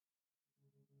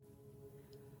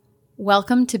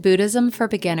Welcome to Buddhism for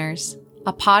Beginners,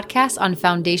 a podcast on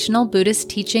foundational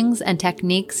Buddhist teachings and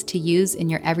techniques to use in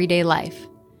your everyday life.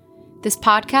 This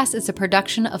podcast is a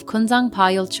production of Kunzang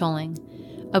Payol Choling,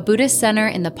 a Buddhist center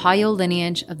in the Payol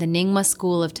lineage of the Nyingma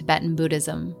school of Tibetan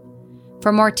Buddhism.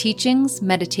 For more teachings,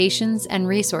 meditations, and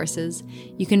resources,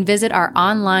 you can visit our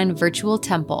online virtual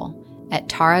temple at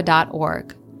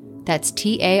tara.org. That's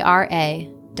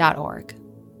TARA.org.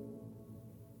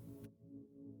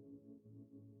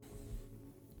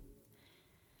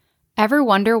 Ever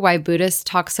wonder why Buddhists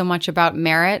talk so much about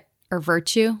merit or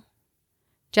virtue?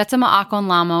 Jetsama Akon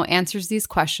Lamo answers these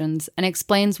questions and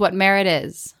explains what merit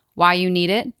is, why you need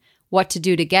it, what to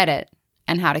do to get it,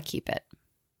 and how to keep it.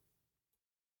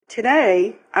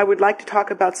 Today, I would like to talk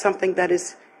about something that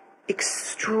is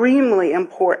extremely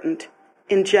important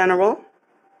in general,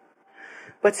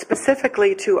 but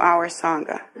specifically to our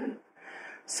Sangha.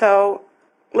 So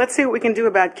let's see what we can do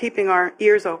about keeping our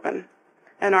ears open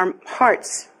and our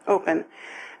hearts open.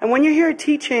 And when you hear a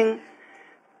teaching,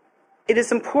 it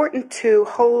is important to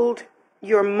hold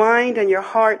your mind and your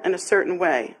heart in a certain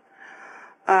way.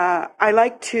 I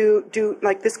like to do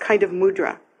like this kind of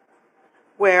mudra,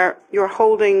 where you're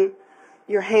holding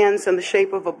your hands in the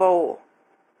shape of a bowl.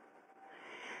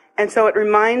 And so it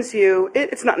reminds you,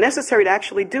 it's not necessary to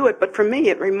actually do it, but for me,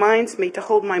 it reminds me to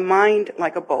hold my mind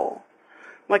like a bowl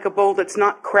that's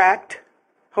not cracked.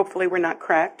 Hopefully we're not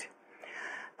cracked.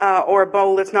 Or a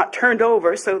bowl that's not turned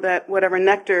over so that whatever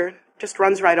nectar just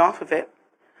runs right off of it.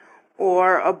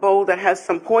 Or a bowl that has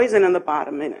some poison in the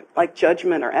bottom in it, like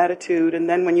judgment or attitude, and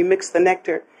then when you mix the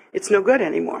nectar, it's no good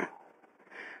anymore.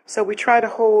 So we try to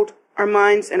hold our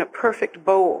minds in a perfect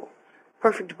bowl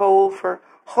for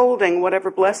holding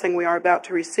whatever blessing we are about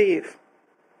to receive.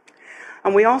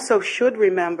 And we also should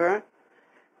remember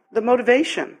the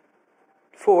motivation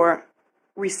for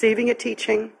receiving a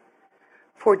teaching,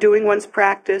 for doing one's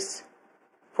practice,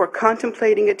 for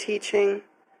contemplating a teaching,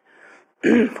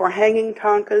 for hanging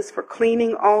tankas, for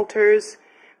cleaning altars.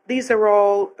 These are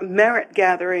all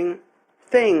merit-gathering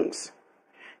things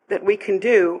that we can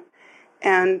do.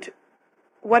 And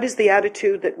what is the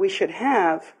attitude that we should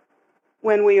have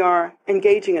when we are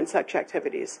engaging in such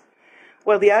activities?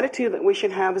 Well, the attitude that we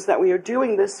should have is that we are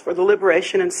doing this for the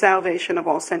liberation and salvation of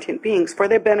all sentient beings, for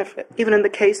their benefit. Even in the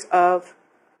case of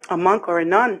a monk or a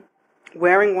nun,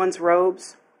 wearing one's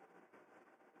robes,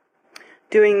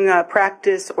 doing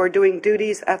practice or doing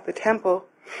duties at the temple,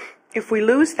 if we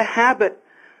lose the habit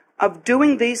of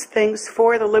doing these things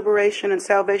for the liberation and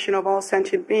salvation of all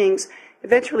sentient beings,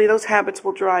 eventually those habits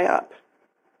will dry up.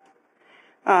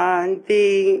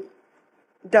 The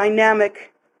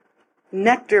dynamic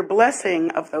nectar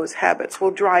blessing of those habits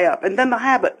will dry up, and then the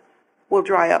habit will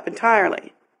dry up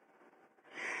entirely.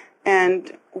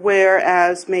 And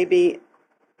whereas maybe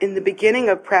in the beginning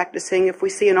of practicing, if we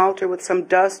see an altar with some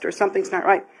dust or something's not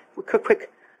right, we could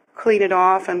quick clean it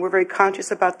off, and we're very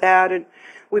conscious about that, and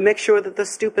we make sure that the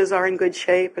stupas are in good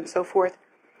shape and so forth.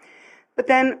 But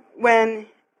then when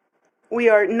we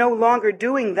are no longer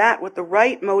doing that with the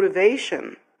right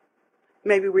motivation,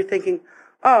 maybe we're thinking,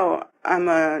 oh, I'm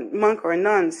a monk or a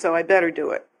nun, so I better do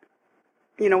it.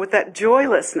 You know, with that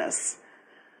joylessness,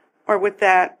 or with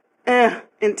that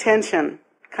intention,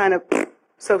 kind of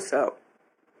so-so.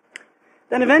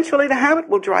 Then eventually the habit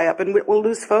will dry up and we'll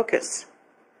lose focus.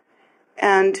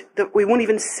 And we won't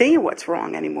even see what's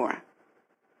wrong anymore,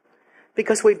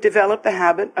 because we've developed the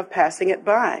habit of passing it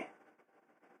by.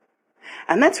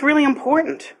 And that's really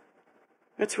important.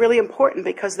 It's really important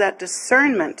because that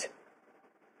discernment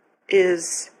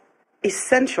is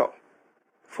essential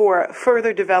for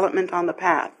further development on the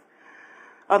path.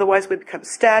 Otherwise we become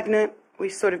stagnant, we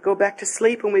sort of go back to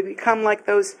sleep, and we become like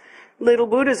those little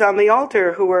Buddhas on the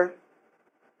altar who were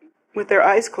with their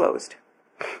eyes closed.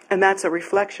 And that's a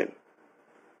reflection.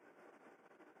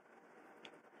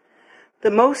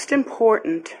 The most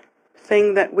important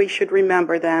thing that we should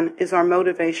remember then is our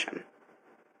motivation.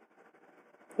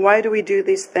 Why do we do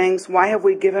these things? Why have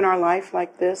we given our life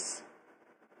like this?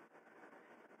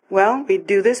 Well, we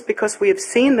do this because we have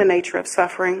seen the nature of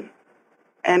suffering,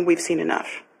 and we've seen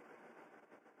enough.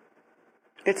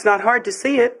 It's not hard to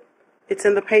see it. It's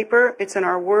in the paper, it's in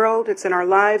our world, it's in our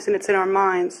lives, and it's in our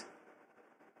minds.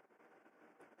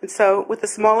 And so, with the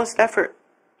smallest effort,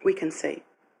 we can see.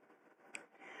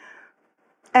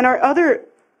 And our other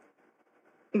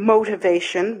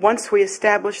motivation, once we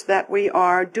establish that we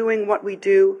are doing what we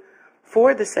do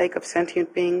for the sake of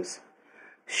sentient beings,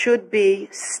 should be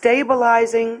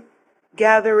stabilizing,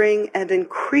 gathering, and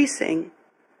increasing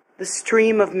the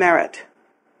stream of merit.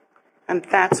 And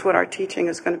that's what our teaching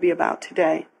is going to be about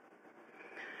today,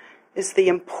 is the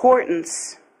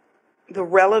importance the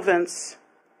relevance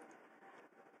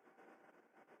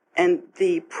and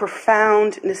the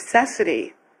profound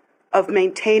necessity of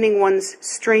maintaining one's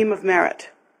stream of merit.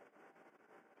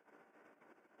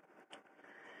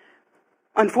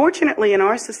 Unfortunately, in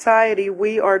our society,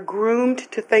 we are groomed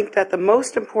to think that the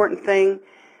most important thing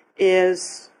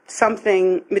is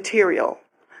something material,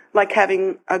 like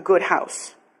having a good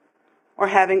house, or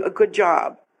having a good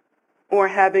job, or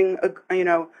having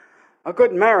a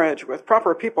good marriage with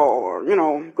proper people, or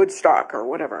good stock or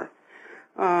whatever,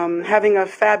 having a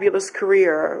fabulous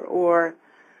career, or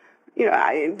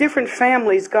different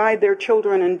families guide their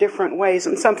children in different ways,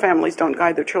 and some families don't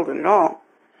guide their children at all.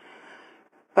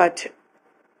 But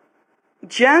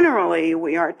generally,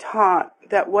 we are taught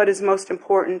that what is most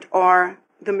important are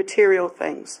the material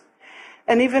things.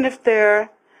 And even if they're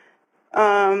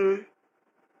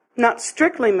not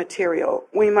strictly material,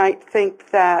 we might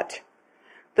think that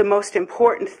the most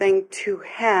important thing to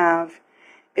have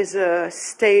is a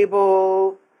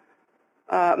stable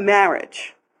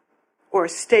marriage or a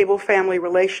stable family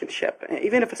relationship.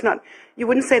 Even if it's not, you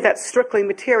wouldn't say that's strictly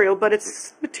material, but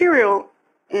it's material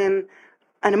in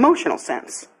an emotional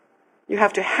sense. You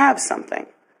have to have something.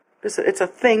 It's a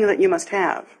thing that you must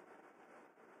have.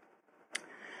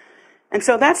 And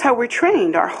so that's how we're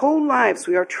trained. Our whole lives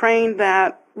we are trained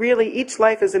that really each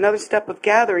life is another step of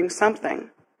gathering something.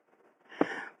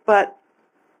 But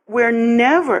we're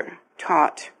never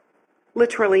taught,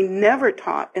 literally never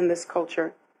taught in this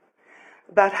culture,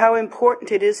 about how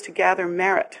important it is to gather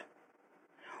merit,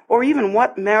 or even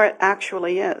what merit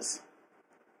actually is.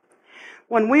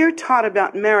 When we're taught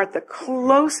about merit, the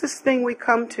closest thing we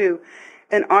come to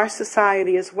in our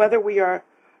society is whether we are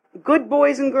good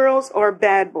boys and girls or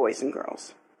bad boys and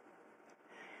girls.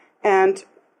 And,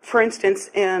 for instance,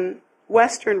 in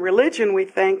Western religion, we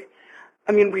think,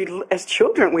 as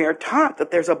children, we are taught that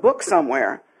there's a book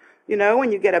somewhere,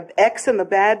 and you get an X on the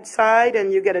bad side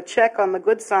and you get a check on the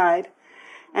good side,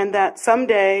 and that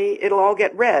someday it'll all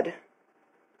get read.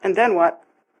 And then what?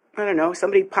 I don't know,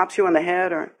 somebody pops you on the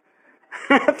head or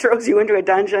throws you into a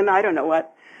dungeon, I don't know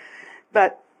what.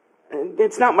 But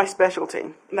it's not my specialty,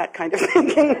 that kind of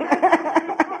thinking.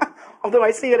 Although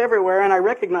I see it everywhere and I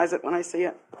recognize it when I see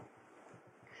it.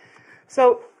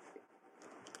 So,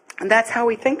 and that's how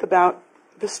we think about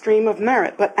the stream of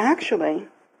merit. But actually,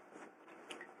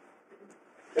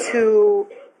 to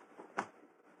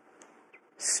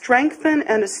strengthen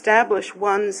and establish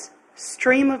one's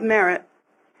stream of merit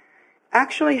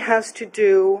actually has to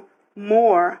do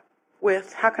more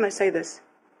with, how can I say this?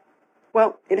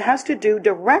 Well, it has to do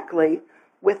directly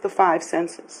with the five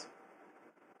senses.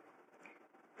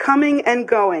 Coming and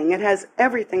going, it has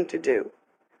everything to do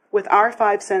with our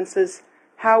five senses,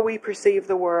 how we perceive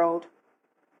the world,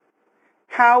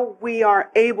 how we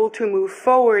are able to move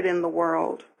forward in the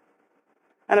world.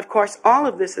 And of course, all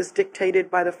of this is dictated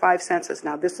by the five senses.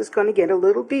 Now, this is going to get a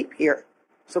little deep here,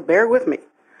 so bear with me.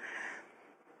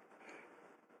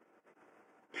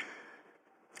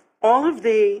 All of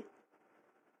the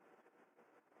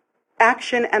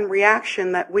action and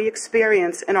reaction that we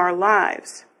experience in our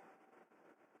lives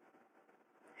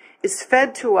is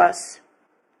fed to us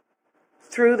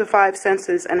through the five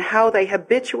senses and how they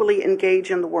habitually engage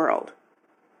in the world.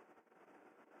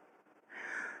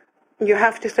 You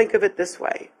have to think of it this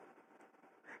way.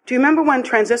 Do you remember when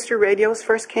transistor radios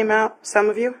first came out? Some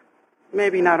of you?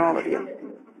 Maybe not all of you.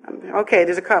 Okay,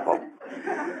 there's a couple.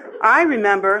 I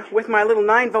remember with my little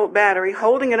 9-volt battery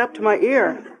holding it up to my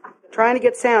ear, trying to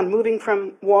get sound, moving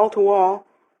from wall to wall,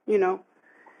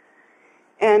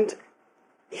 and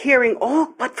hearing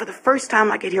but for the first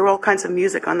time I could hear all kinds of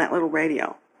music on that little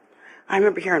radio. I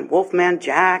remember hearing Wolfman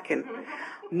Jack and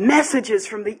messages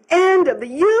from the end of the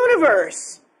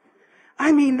universe.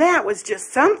 That was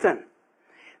just something.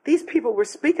 These people were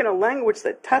speaking a language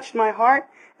that touched my heart,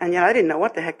 and yet I didn't know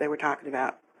what the heck they were talking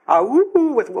about.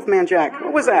 Woo with Wolfman Jack.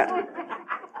 What was that?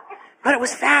 But it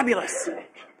was fabulous.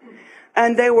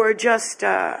 And they were just,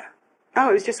 it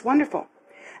was just wonderful.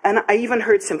 And I even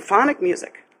heard symphonic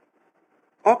music.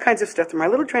 All kinds of stuff through my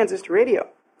little transistor radio.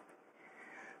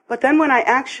 But then when I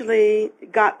actually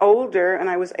got older and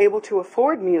I was able to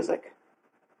afford music,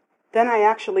 then I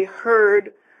actually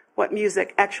heard what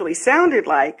music actually sounded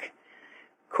like.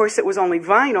 Of course, it was only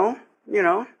vinyl,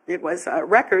 it was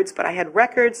records, but I had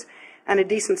records and a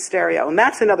decent stereo. And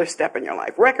that's another step in your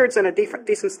life. Records and a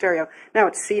decent stereo. Now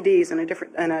it's CDs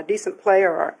and a decent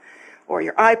player or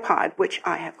your iPod, which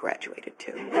I have graduated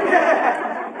to.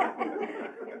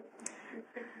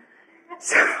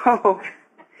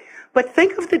 But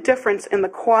think of the difference in the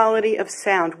quality of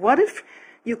sound. What if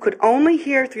you could only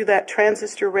hear through that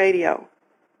transistor radio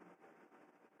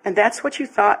And that's what you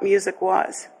thought music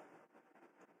was.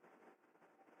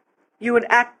 You would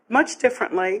act much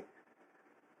differently,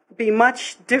 be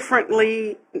much different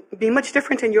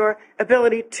in your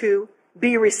ability to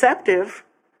be receptive.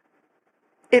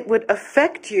 It would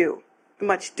affect you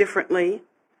much differently.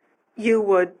 You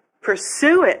would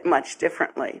pursue it much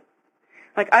differently.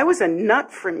 Like, I was a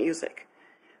nut for music,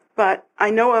 but I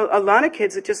know a lot of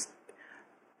kids that just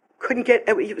couldn't get,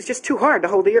 it was just too hard to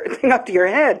hold the thing up to your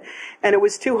head, and it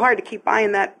was too hard to keep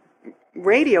buying that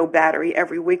radio battery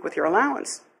every week with your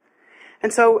allowance.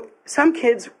 And so some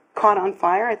kids caught on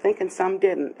fire, I think, and some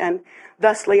didn't. And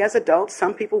thusly, as adults,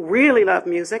 some people really love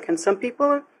music, and some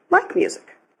people like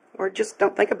music, or just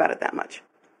don't think about it that much.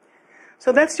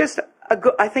 So that's just,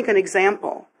 I think, an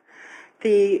example.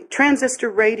 The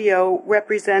transistor radio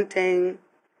representing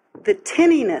the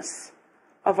tinniness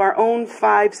of our own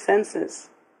five senses.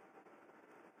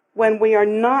 When we are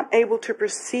not able to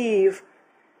perceive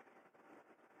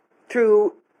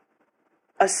through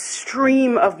a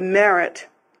stream of merit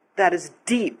that is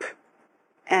deep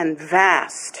and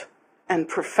vast and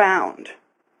profound.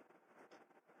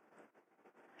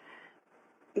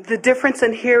 The difference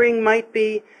in hearing might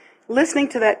be listening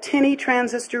to that tinny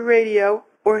transistor radio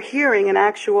or hearing an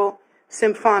actual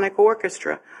symphonic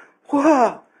orchestra.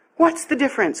 Whoa, what's the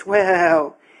difference?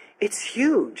 Well, it's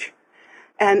huge.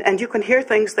 And you can hear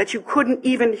things that you couldn't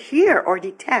even hear or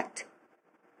detect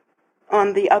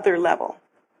on the other level.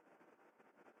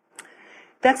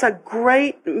 That's a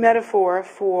great metaphor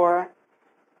for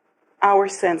our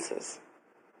senses.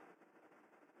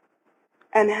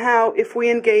 And how, if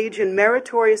we engage in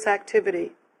meritorious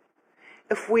activity,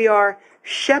 if we are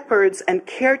shepherds and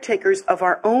caretakers of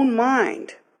our own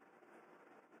mind,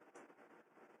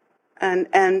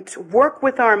 and work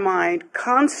with our mind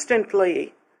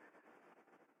constantly,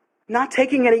 not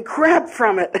taking any crap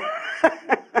from it,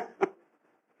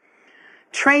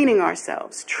 training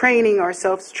ourselves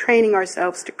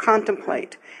to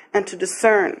contemplate and to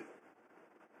discern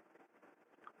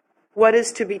what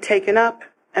is to be taken up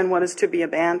and what is to be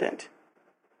abandoned.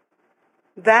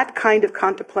 That kind of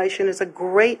contemplation is a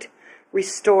great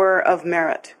restorer of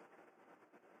merit.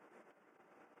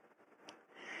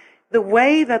 The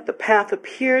way that the path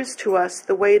appears to us,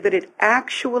 the way that it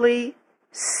actually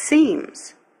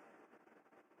seems,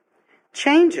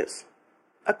 changes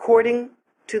according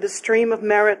to the stream of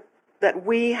merit that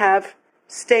we have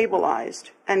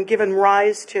stabilized and given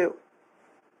rise to.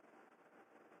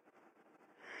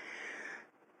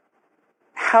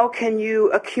 How can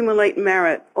you accumulate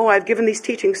merit? Oh, I've given these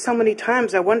teachings so many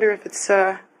times, I wonder if it's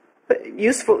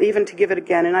useful even to give it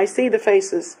again. And I see the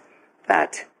faces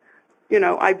that,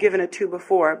 I've given it to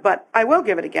before, but I will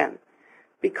give it again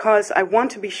because I want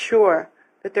to be sure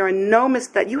that there are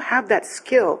that you have that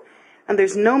skill, and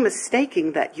there's no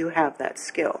mistaking that you have that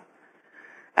skill,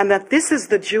 and that this is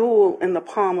the jewel in the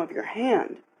palm of your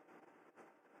hand,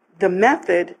 the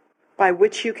method by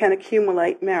which you can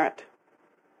accumulate merit.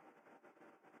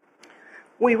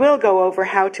 We will go over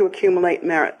how to accumulate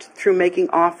merit through making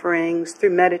offerings,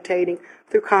 through meditating,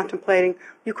 through contemplating.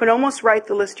 You can almost write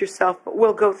the list yourself, but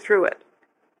we'll go through it.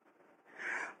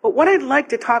 But what I'd like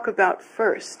to talk about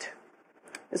first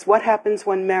is what happens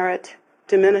when merit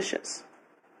diminishes.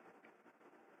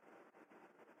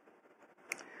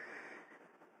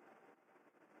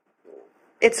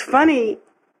 It's funny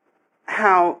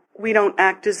how we don't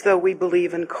act as though we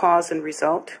believe in cause and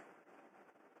result.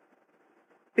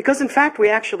 Because in fact we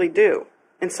actually do,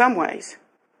 in some ways,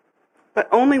 but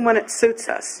only when it suits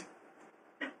us.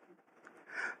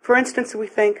 For instance, we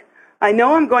think, I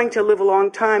know I'm going to live a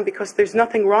long time because there's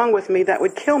nothing wrong with me that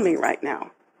would kill me right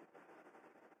now.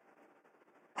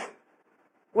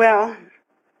 Well,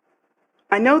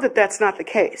 I know that that's not the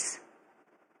case.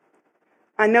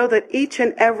 I know that each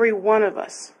and every one of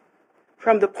us,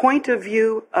 from the point of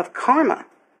view of karma,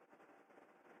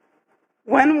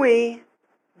 when we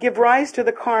give rise to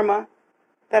the karma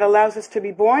that allows us to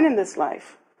be born in this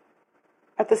life,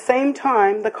 at the same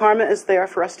time, the karma is there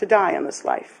for us to die in this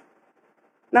life.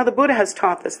 Now, the Buddha has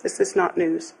taught this. This is not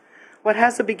news. What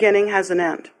has a beginning has an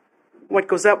end. What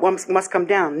goes up must come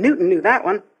down. Newton knew that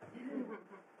one.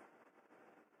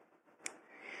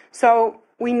 So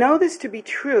we know this to be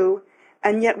true,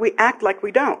 and yet we act like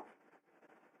we don't.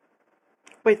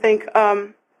 We think,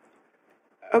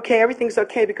 okay, everything's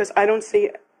okay because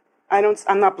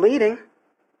I'm not bleeding.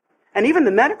 And even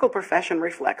the medical profession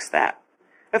reflects that.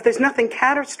 If there's nothing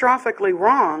catastrophically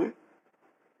wrong,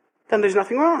 then there's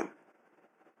nothing wrong.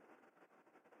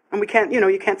 And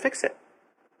you can't fix it.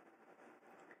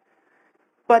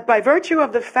 But by virtue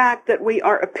of the fact that we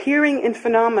are appearing in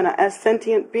phenomena as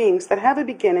sentient beings that have a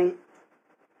beginning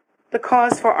the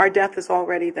cause for our death is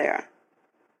already there.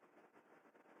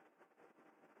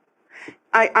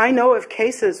 I know of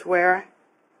cases where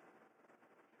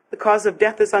the cause of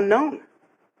death is unknown.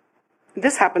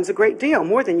 This happens a great deal,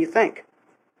 more than you think.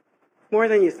 More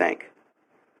than you think.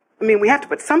 I mean, we have to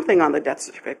put something on the death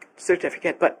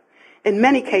certificate, but in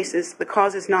many cases, the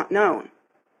cause is not known.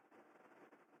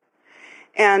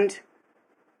 And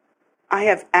I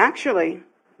have actually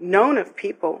known of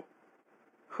people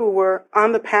who were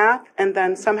on the path and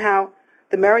then somehow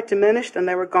the merit diminished and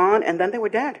they were gone and then they were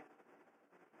dead.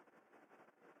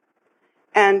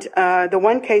 And the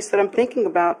one case that I'm thinking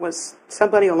about was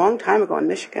somebody a long time ago in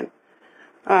Michigan.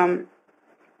 There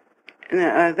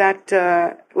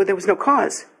was no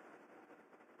cause.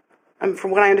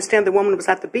 From what I understand, the woman was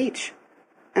at the beach,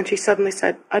 and she suddenly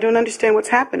said, "I don't understand what's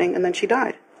happening," and then she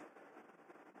died.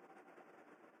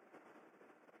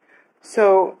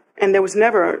 So, and there was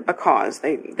never a cause.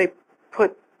 They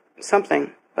put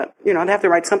something, but, they have to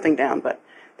write something down, but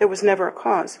there was never a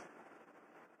cause.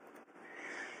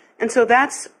 And so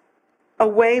that's a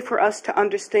way for us to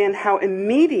understand how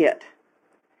immediate,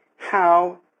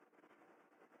 how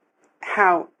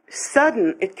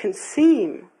sudden it can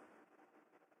seem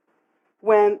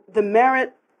when the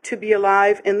merit to be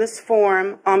alive in this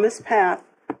form, on this path,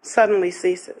 suddenly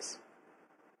ceases.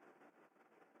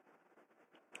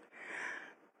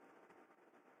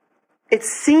 It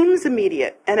seems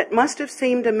immediate, and it must have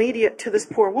seemed immediate to this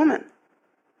poor woman.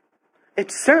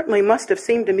 It certainly must have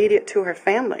seemed immediate to her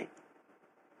family.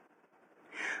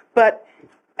 But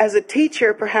as a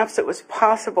teacher, perhaps it was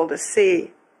possible to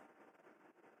see,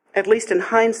 at least in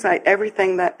hindsight,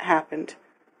 everything that happened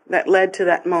that led to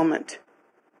that moment.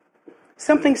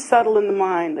 Something subtle in the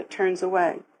mind that turns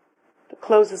away, that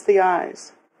closes the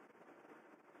eyes,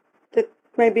 that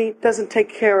maybe doesn't take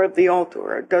care of the altar,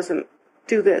 or doesn't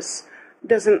do this,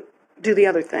 doesn't do the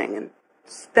other thing, and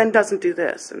then doesn't do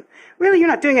this. And really, you're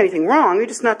not doing anything wrong. You're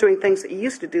just not doing things that you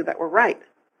used to do that were right.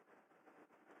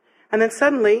 And then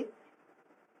suddenly,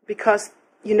 because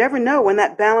you never know when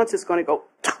that balance is going to go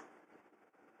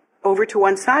over to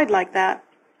one side like that,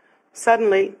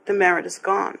 suddenly the merit is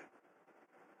gone.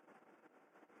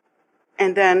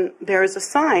 And then there is a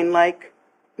sign like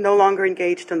no longer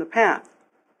engaged in the path.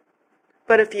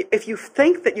 But if you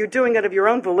think that you're doing it of your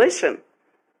own volition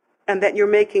and that you're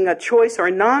making a choice or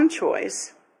a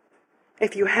non-choice,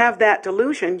 if you have that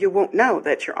delusion, you won't know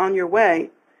that you're on your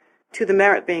way to the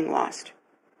merit being lost.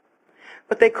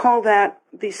 But they call that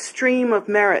the stream of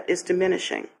merit is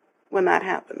diminishing when that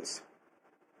happens.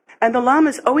 And the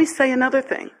lamas always say another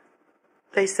thing.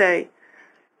 They say,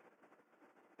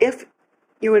 if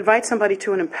you invite somebody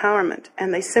to an empowerment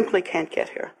and they simply can't get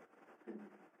here,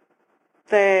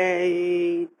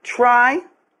 they try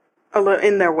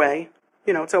in their way.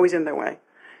 It's always in their way.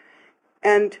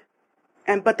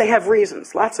 But they have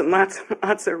reasons, lots and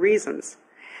lots of reasons.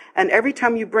 And every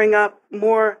time you bring up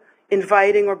more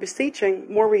inviting or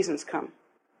beseeching, more reasons come.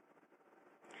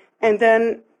 And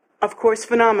then, of course,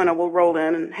 phenomena will roll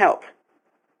in and help.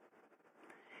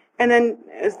 And then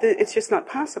it's just not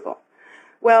possible.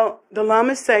 Well, the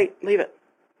lamas say, leave it.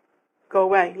 Go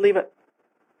away, leave it.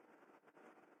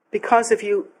 Because if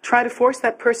you try to force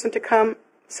that person to come,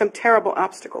 some terrible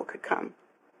obstacle could come.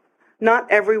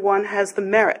 Not everyone has the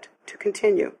merit to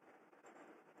continue.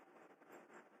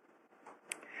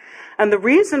 And the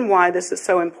reason why this is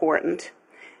so important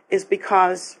is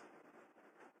because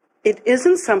it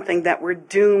isn't something that we're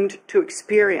doomed to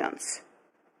experience.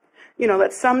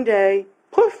 That someday,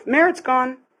 poof, merit's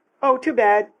gone. Oh, too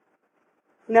bad.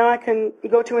 Now I can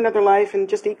go to another life and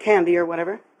just eat candy or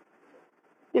whatever.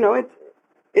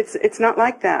 It's not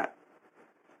like that.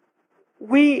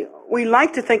 We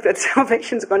like to think that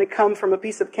salvation is going to come from a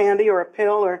piece of candy or a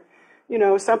pill or,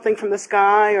 something from the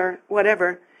sky or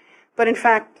whatever. But in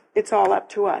fact, it's all up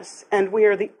to us. And we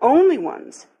are the only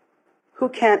ones who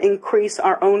can increase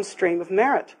our own stream of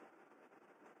merit.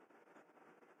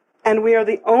 And we are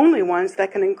the only ones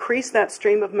that can increase that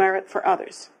stream of merit for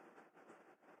others.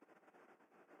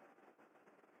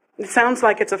 It sounds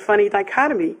like it's a funny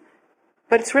dichotomy,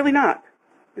 but it's really not.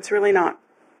 It's really not.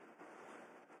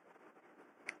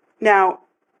 Now,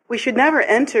 we should never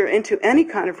enter into any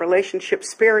kind of relationship,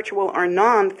 spiritual or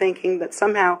non, thinking that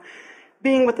somehow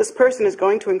being with this person is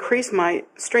going to increase my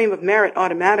stream of merit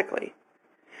automatically.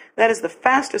 That is the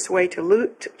fastest way to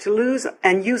lose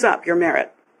and use up your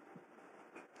merit,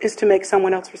 is to make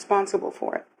someone else responsible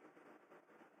for it.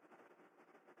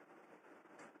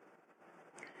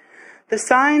 The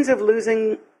signs of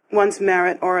losing one's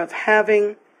merit or of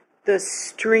having the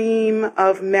stream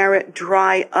of merit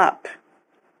dry up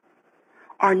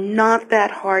are not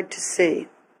that hard to see.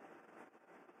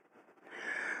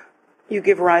 you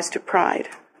give rise to pride.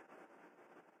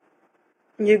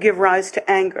 You give rise to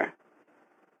anger.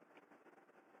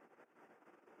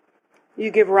 You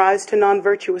give rise to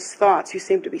non-virtuous thoughts. You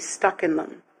seem to be stuck in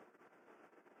them.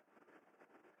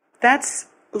 That's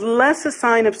less a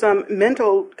sign of some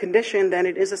mental condition than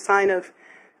it is a sign of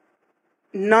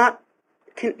not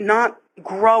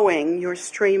growing your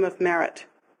stream of merit.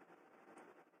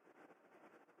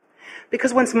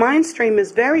 Because one's mind stream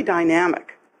is very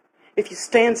dynamic. If you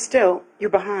stand still, you're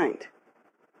behind.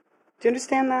 Do you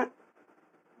understand that?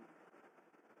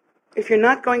 If you're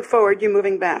not going forward, you're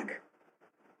moving back.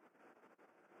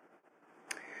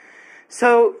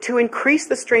 So to increase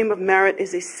the stream of merit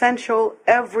is essential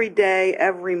every day,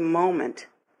 every moment.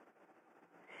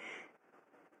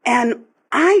 And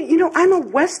I'm a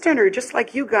Westerner, just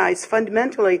like you guys,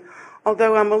 fundamentally,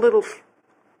 although I'm a little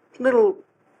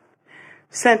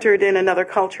centered in another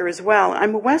culture as well.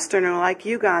 I'm a Westerner like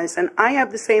you guys, and I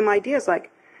have the same ideas, like,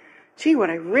 gee, what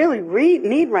I really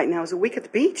need right now is a week at the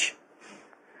beach.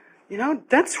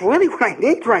 That's really what I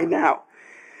need right now.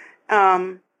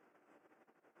 And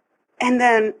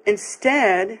then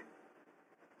instead,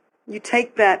 you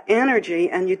take that energy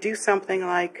and you do something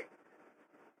like,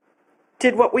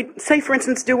 do what we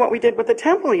did with the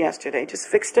temple yesterday, just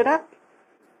fixed it up.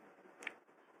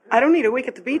 I don't need a week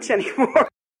at the beach anymore.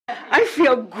 I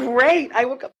feel great. I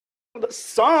woke up with a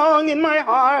song in my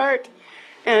heart.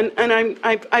 And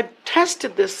I've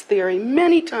tested this theory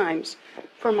many times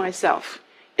for myself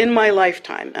in my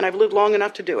lifetime, and I've lived long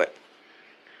enough to do it,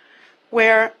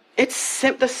 where it's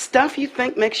the stuff you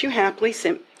think makes you happy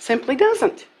simply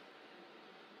doesn't.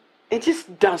 It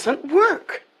just doesn't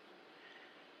work.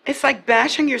 It's like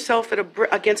bashing yourself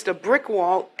against a brick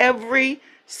wall every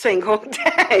single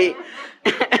day.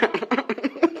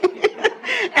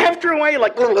 After a while, you're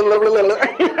like,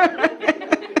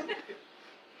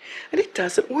 and it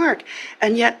doesn't work.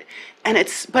 But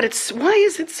why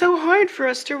is it so hard for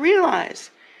us to realize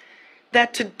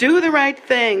that to do the right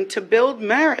thing, to build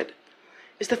merit,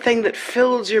 is the thing that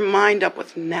fills your mind up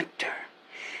with nectar.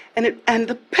 And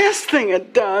the best thing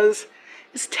it does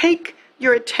is take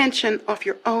your attention off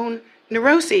your own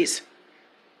neuroses,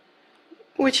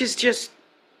 which is just,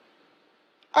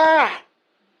 I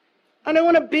don't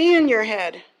want to be in your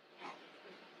head.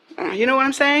 You know what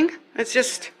I'm saying? It's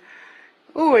just,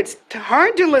 it's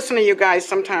hard to listen to you guys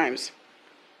sometimes,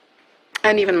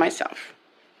 and even myself.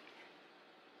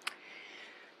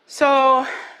 So,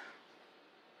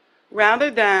 rather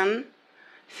than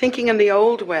thinking in the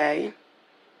old way,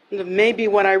 maybe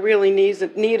what I really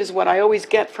need is what I always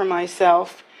get for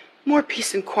myself, more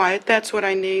peace and quiet, that's what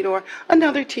I need, or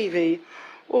another TV,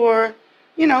 or,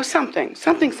 something.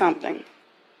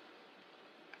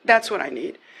 That's what I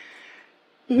need.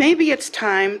 Maybe it's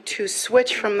time to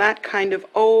switch from that kind of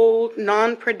old,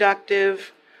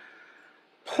 non-productive,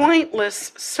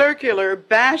 pointless, circular,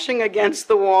 bashing against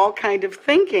the wall kind of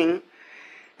thinking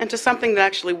into something that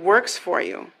actually works for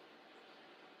you.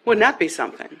 Wouldn't that be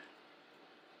something?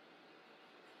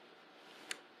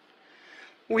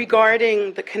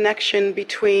 Regarding the connection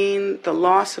between the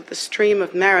loss of the stream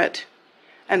of merit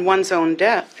and one's own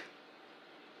death,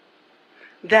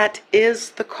 that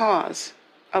is the cause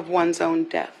of one's own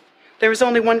death. There is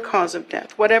only one cause of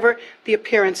death, whatever the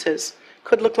appearance is.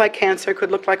 Could look like cancer,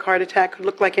 could look like heart attack, could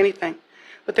look like anything.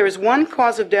 But there is one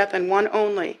cause of death and one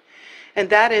only, and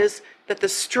that is that the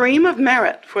stream of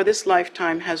merit for this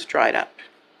lifetime has dried up.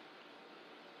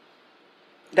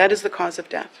 That is the cause of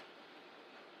death.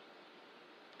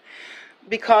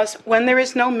 Because when there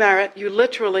is no merit, you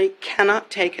literally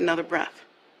cannot take another breath.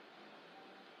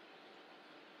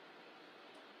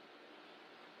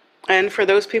 And for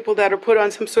those people that are put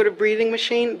on some sort of breathing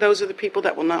machine, those are the people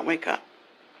that will not wake up.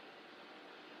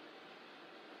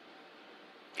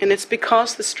 And it's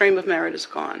because the stream of merit is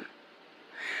gone.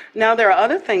 Now, there are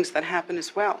other things that happen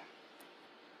as well.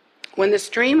 When the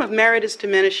stream of merit is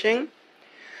diminishing,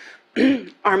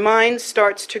 our mind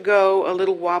starts to go a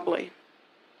little wobbly.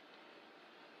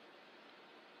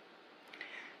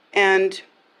 And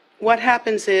what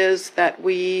happens is that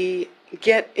we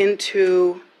get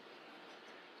into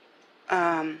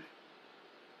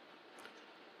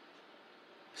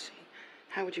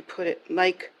how would you put it?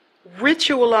 Like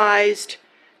ritualized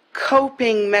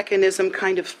coping mechanism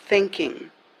kind of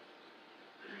thinking.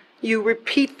 You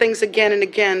repeat things again and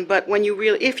again, but when you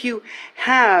if you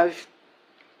have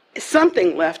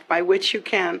something left by which you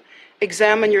can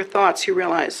examine your thoughts, you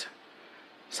realize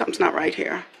something's not right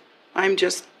here. I'm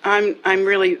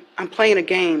playing a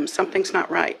game. Something's not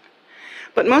right.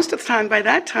 But most of the time, by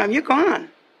that time, you're gone.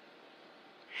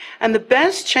 And the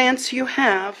best chance you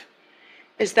have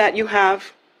is that you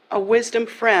have a wisdom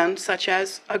friend, such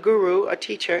as a guru, a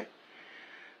teacher,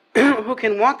 who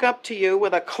can walk up to you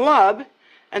with a club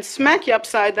and smack you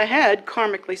upside the head,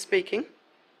 karmically speaking,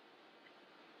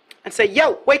 and say,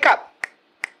 yo, wake up.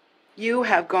 You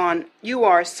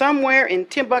are somewhere in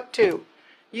Timbuktu.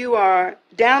 You are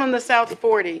down in the South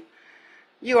 40.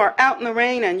 You are out in the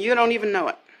rain and you don't even know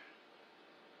it.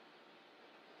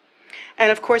 And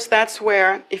of course, that's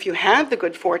where, if you have the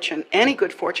good fortune, any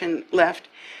good fortune left,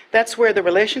 that's where the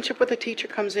relationship with the teacher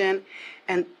comes in,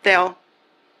 and they'll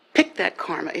pick that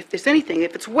karma. If there's anything,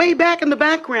 if it's way back in the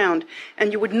background,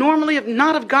 and you would normally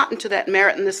not have gotten to that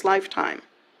merit in this lifetime.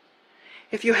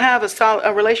 If you have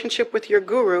a relationship with your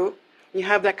guru, and you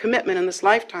have that commitment in this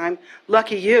lifetime,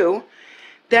 lucky you,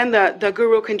 then the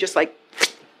guru can just like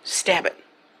stab it,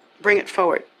 bring it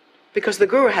forward. Because the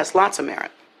guru has lots of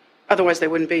merit. Otherwise, they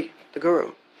wouldn't be the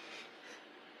guru.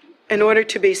 In order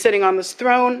to be sitting on this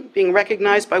throne, being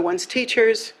recognized by one's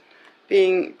teachers,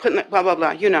 being put in the blah, blah,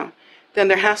 blah, then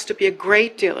there has to be a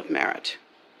great deal of merit.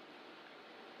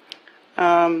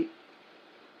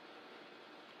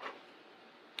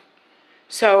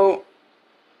 So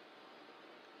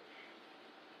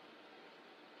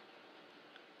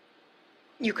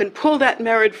you can pull that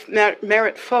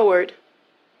merit forward,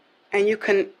 and you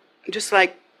can just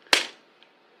like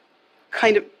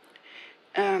kind of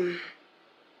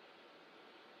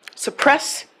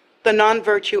suppress the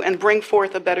non-virtue and bring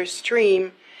forth a better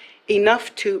stream,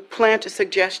 enough to plant a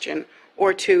suggestion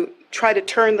or to try to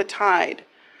turn the tide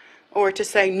or to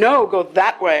say, no, go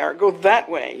that way or go that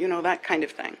way, that kind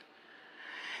of thing.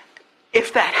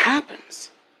 If that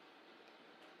happens,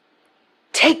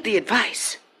 take the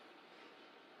advice.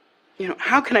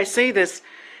 How can I say this?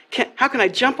 How can I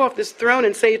jump off this throne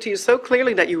and say it to you so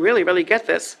clearly that you really, really get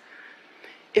this?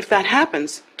 If that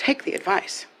happens, take the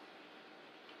advice.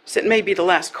 So it may be the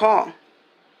last call.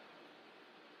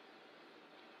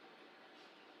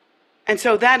 And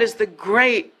so that is the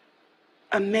great,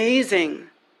 amazing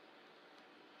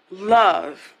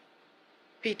love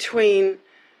between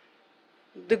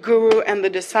the guru and the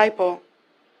disciple,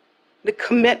 the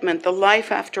commitment, the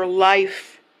life after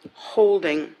life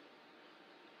holding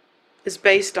is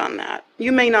based on that.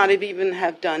 You may not even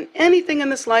have done anything in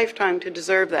this lifetime to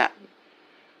deserve that,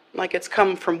 like it's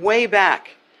come from way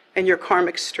back in your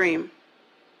karmic stream.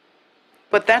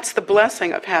 But that's the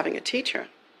blessing of having a teacher.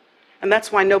 And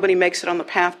that's why nobody makes it on the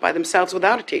path by themselves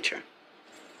without a teacher.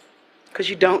 Because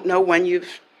you don't know when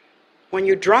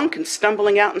you're drunk and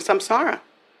stumbling out in samsara.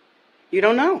 You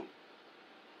don't know.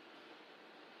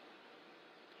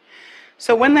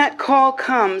 So when that call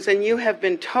comes and you have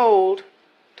been told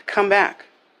to come back,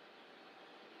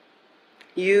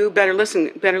 you better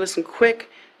listen quick,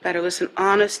 better listen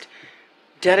honest,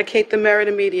 dedicate the merit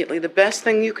immediately. The best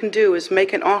thing you can do is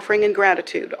make an offering in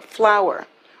gratitude, a flower,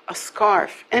 a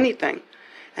scarf, anything,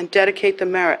 and dedicate the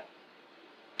merit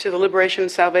to the liberation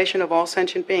and salvation of all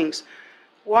sentient beings.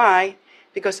 Why?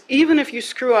 Because even if you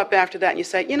screw up after that and you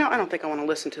say, I don't think I want to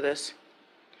listen to this,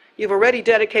 you've already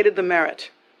dedicated the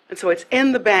merit. And so it's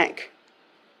in the bank.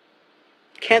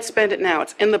 Can't spend it now.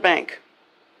 It's in the bank.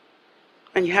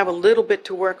 And you have a little bit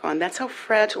to work on. That's how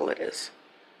fragile it is.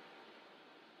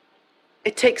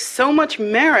 It takes so much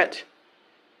merit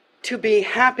to be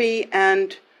happy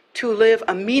and to live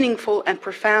a meaningful and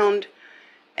profound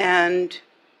and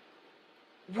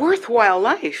worthwhile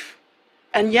life.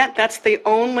 And yet that's the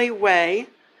only way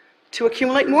to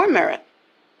accumulate more merit,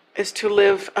 is to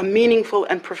live a meaningful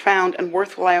and profound and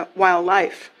worthwhile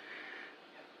life,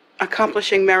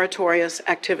 accomplishing meritorious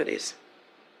activities.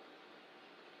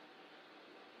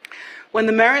 When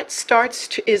the merit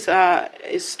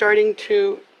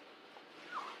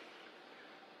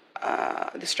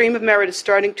the stream of merit is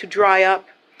starting to dry up,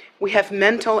 we have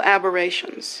mental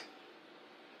aberrations.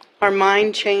 Our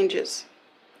mind changes.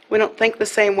 We don't think the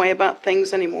same way about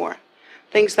things anymore.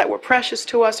 Things that were precious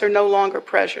to us are no longer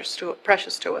precious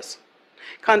to us.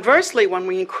 Conversely, when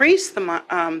we increase the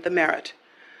merit,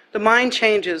 the mind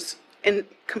changes in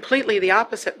completely the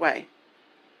opposite way.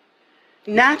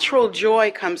 Natural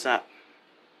joy comes up.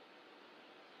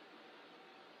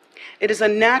 It is a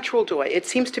natural joy. It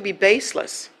seems to be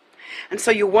baseless. And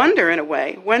so you wonder, in a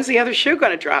way, when's the other shoe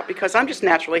going to drop? Because I'm just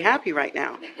naturally happy right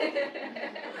now.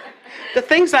 The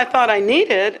things I thought I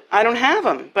needed, I don't have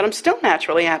them, but I'm still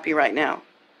naturally happy right now.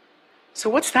 So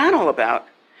what's that all about?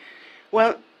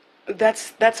 Well,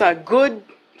 that's a good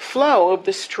flow of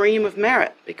the stream of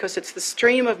merit, because it's the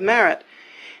stream of merit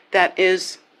that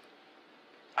is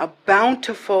a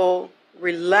bountiful,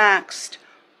 relaxed,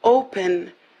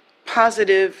 open,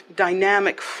 positive,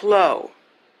 dynamic flow.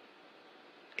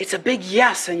 It's a big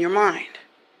yes in your mind.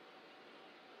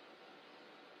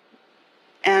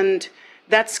 And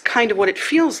that's kind of what it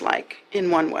feels like in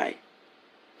one way.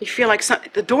 You feel like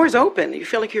the door's open. You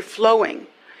feel like you're flowing.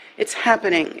 It's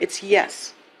happening. It's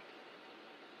yes.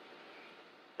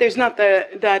 There's not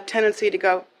that tendency to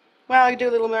go, well, I do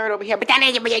a little merit over here, but then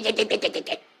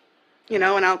you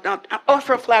know, and I'll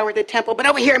offer a flower at the temple, but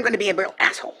over here I'm going to be a real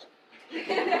asshole.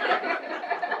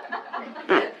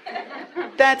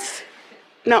 That's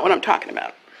not what I'm talking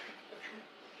about.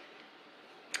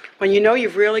 When you know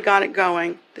you've really got it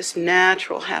going, this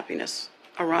natural happiness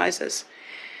arises.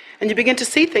 And you begin to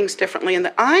see things differently, and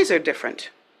the eyes are different.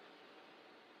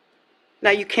 Now,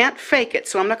 you can't fake it,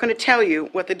 so I'm not going to tell you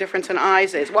what the difference in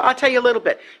eyes is. Well, I'll tell you a little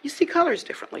bit. You see colors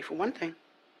differently, for one thing.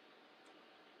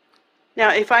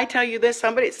 Now, if I tell you this, I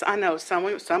know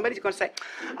somebody's going to say,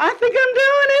 I think I'm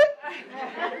doing it.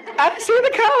 I see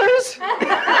the colors.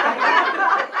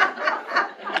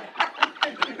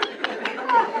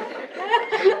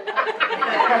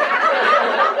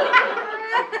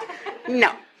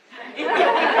 No.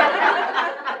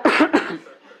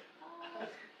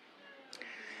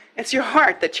 It's your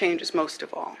heart that changes most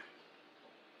of all.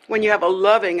 When you have a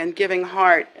loving and giving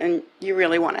heart and you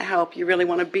really want to help, you really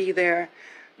want to be there,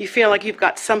 you feel like you've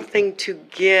got something to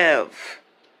give.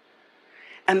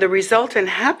 And the resultant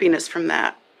happiness from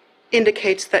that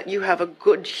indicates that you have a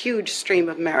good, huge stream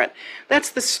of merit. That's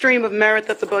the stream of merit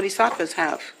that the bodhisattvas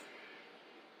have.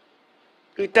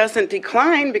 It doesn't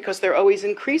decline because they're always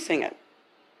increasing it.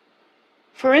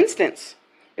 For instance,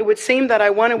 it would seem that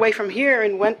I went away from here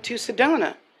and went to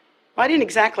Sedona. Well, I didn't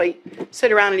exactly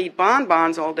sit around and eat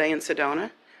bonbons all day in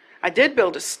Sedona. I did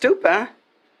build a stupa.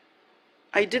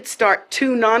 I did start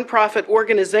 2 nonprofit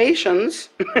organizations.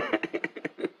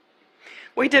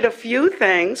 We did a few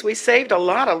things. We saved a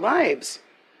lot of lives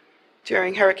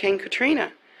during Hurricane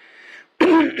Katrina.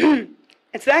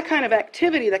 It's that kind of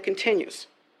activity that continues.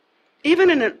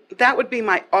 That would be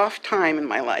my off time in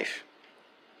my life.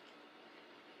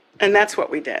 And that's what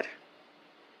we did.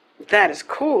 That is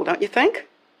cool, don't you think?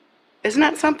 Isn't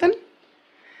that something?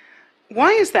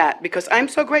 Why is that? Because I'm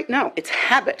so great? No, it's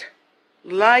habit.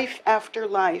 Life after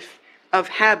life of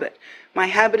habit. My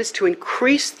habit is to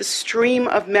increase the stream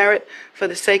of merit for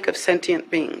the sake of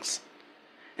sentient beings.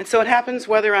 And so it happens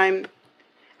whether I'm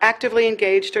actively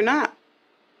engaged or not.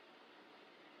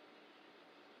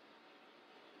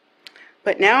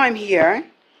 But now I'm here,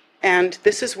 and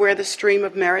this is where the stream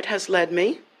of merit has led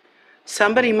me.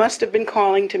 Somebody must have been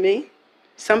calling to me.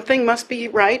 Something must be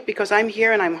right because I'm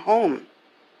here and I'm home.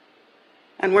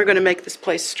 And we're going to make this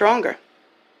place stronger.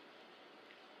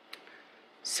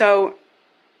 So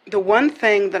the one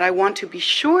thing that I want to be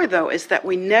sure, though, is that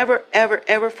we never, ever,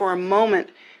 ever for a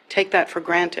moment take that for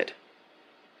granted.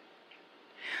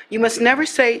 You must never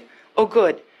say, oh,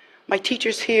 good, my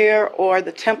teacher's here, or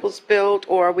the temple's built,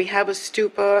 or we have a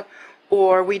stupa,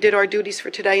 or we did our duties for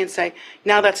today, and say,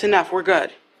 now that's enough, we're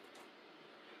good.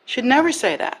 Should never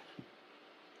say that.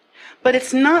 But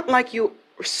it's not like you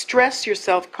stress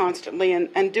yourself constantly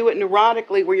and do it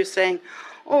neurotically where you're saying,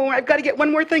 oh, I've got to get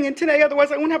one more thing in today,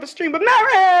 otherwise I won't have a stream of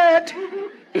merit.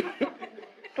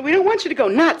 We don't want you to go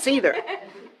nuts either.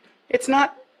 That's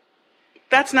not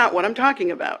what I'm talking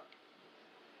about.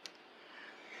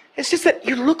 It's just that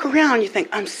you look around, you think,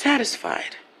 I'm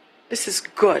satisfied. This is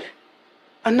good.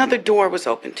 Another door was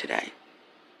opened today.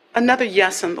 Another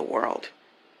yes in the world.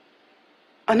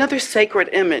 Another sacred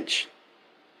image.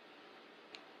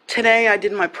 Today I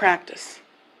did my practice.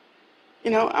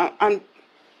 You know,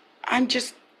 I'm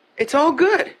just, it's all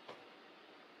good.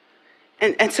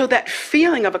 And so that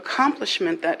feeling of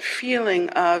accomplishment, that feeling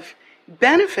of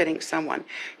benefiting someone,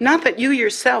 not that you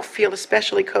yourself feel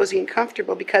especially cozy and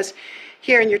comfortable because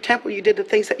here in your temple you did the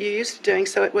things that you're used to doing,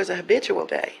 so it was a habitual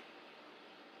day.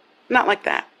 Not like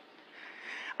that.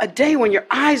 A day when your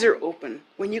eyes are open,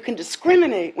 when you can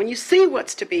discriminate, when you see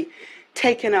what's to be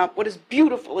taken up, what is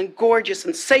beautiful and gorgeous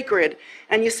and sacred,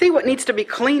 and you see what needs to be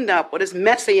cleaned up, what is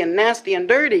messy and nasty and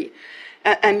dirty,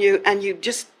 and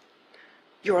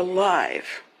you're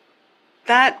alive.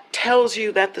 That tells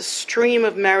you that the stream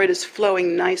of merit is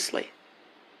flowing nicely.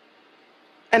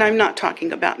 And I'm not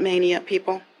talking about mania,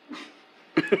 people.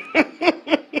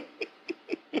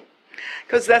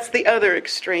 Because that's the other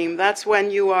extreme. That's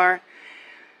when you are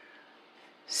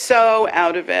so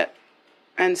out of it,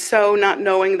 and so not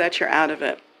knowing that you're out of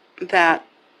it, that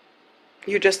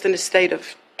you're just in a state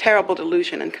of terrible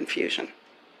delusion and confusion.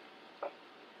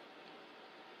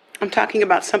 I'm talking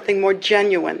about something more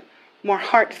genuine, more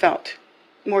heartfelt,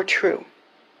 more true.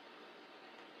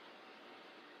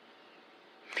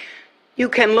 You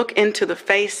can look into the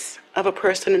face of a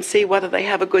person and see whether they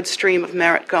have a good stream of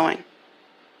merit going.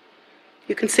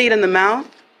 You can see it in the mouth,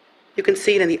 You can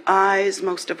see it in the eyes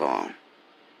most of all.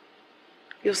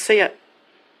 You'll see it.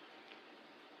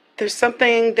 There's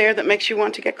something there that makes you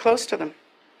want to get close to them.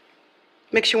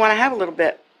 Makes you want to have a little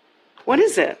bit. What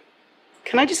is it?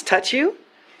 Can I just touch you?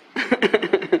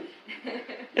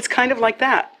 It's kind of like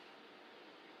that.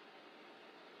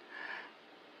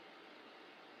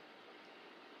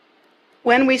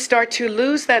 When we start to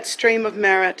lose that stream of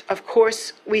merit, of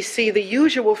course, we see the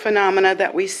usual phenomena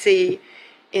that we see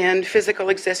in physical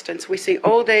existence. We see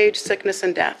old age, sickness,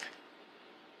 and death.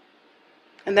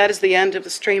 And that is the end of the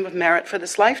stream of merit for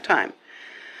this lifetime.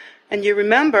 And you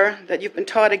remember that you've been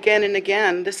taught again and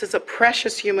again, this is a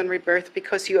precious human rebirth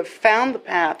because you have found the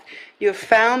path, you have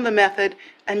found the method,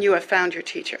 and you have found your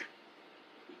teacher.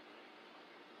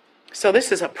 So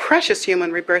this is a precious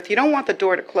human rebirth. You don't want the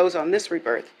door to close on this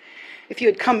rebirth. If you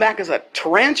had come back as a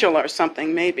tarantula or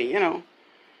something, maybe,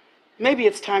 maybe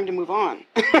it's time to move on.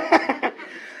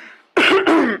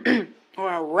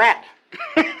 Or a rat.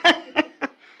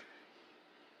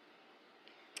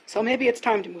 So maybe it's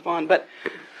time to move on. But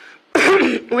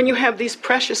when you have these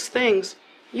precious things,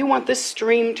 you want this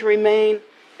stream to remain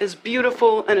as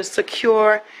beautiful and as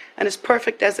secure and as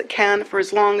perfect as it can for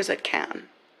as long as it can.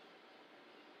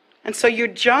 And so your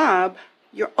job,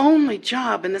 your only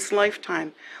job in this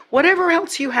lifetime, whatever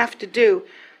else you have to do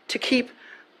to keep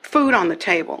food on the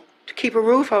table, to keep a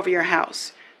roof over your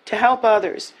house, to help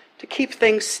others, to keep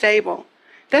things stable,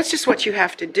 that's just what you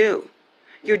have to do.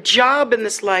 Your job in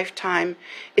this lifetime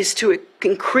is to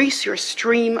increase your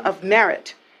stream of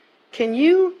merit. Can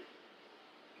you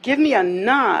give me a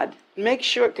nod? Make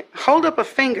sure, hold up a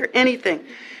finger, anything.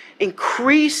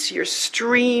 Increase your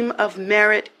stream of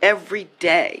merit every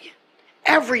day.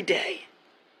 Every day.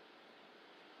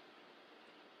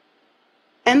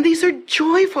 And these are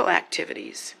joyful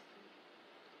activities.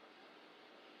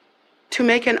 To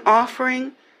make an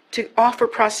offering, to offer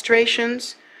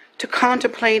prostrations, to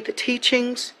contemplate the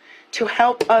teachings, to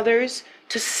help others,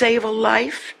 to save a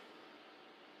life.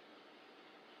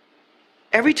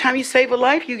 Every time you save a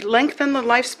life, you lengthen the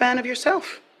lifespan of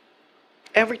yourself.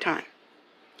 Every time.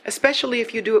 Especially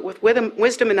if you do it with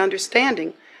wisdom and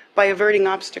understanding by averting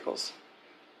obstacles.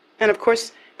 And of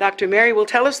course, Dr. Mary will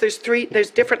tell us there's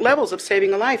different levels of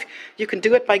saving a life. You can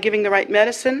do it by giving the right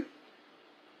medicine.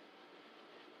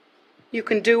 You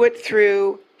can do it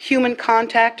through human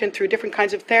contact and through different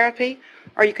kinds of therapy,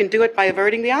 or you can do it by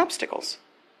averting the obstacles.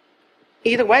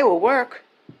 Either way will work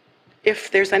if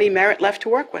there's any merit left to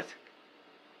work with.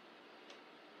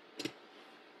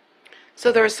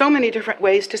 So there are so many different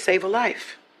ways to save a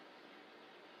life.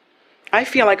 I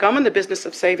feel like I'm in the business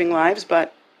of saving lives,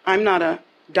 but I'm not a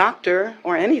doctor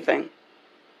or anything.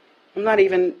 I'm not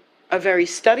even a very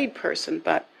studied person,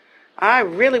 but I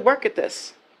really work at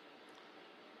this.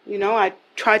 I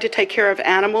try to take care of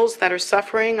animals that are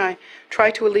suffering. I try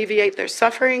to alleviate their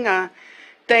suffering.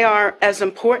 They are as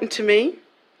important to me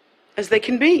as they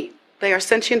can be. They are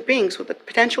sentient beings with the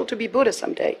potential to be Buddha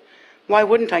someday. Why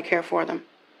wouldn't I care for them?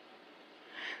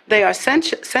 They are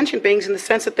sentient beings in the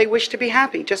sense that they wish to be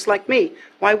happy, just like me.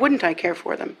 Why wouldn't I care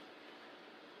for them?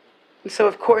 And so,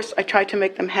 of course, I try to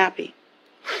make them happy.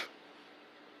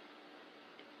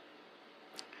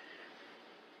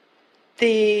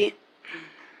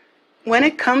 When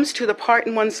it comes to the part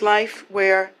in one's life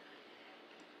where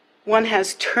one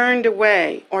has turned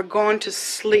away or gone to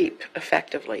sleep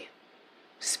effectively,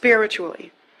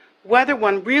 spiritually, whether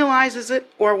one realizes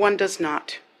it or one does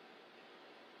not,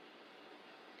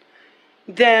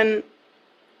 then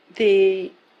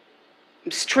the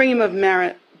stream of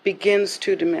merit begins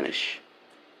to diminish.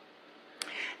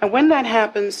 And when that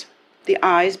happens, the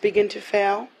eyes begin to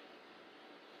fail,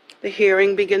 the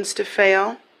hearing begins to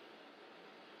fail,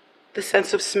 the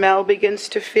sense of smell begins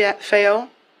to fail,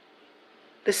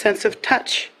 the sense of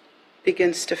touch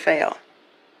begins to fail.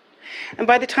 And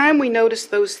by the time we notice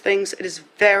those things, it is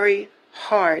very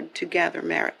hard to gather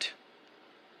merit.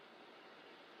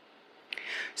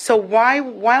 So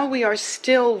while we are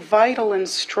still vital and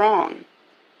strong,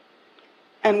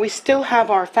 and we still have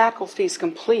our faculties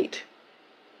complete,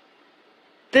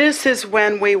 this is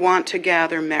when we want to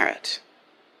gather merit.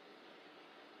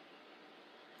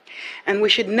 And we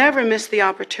should never miss the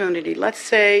opportunity. Let's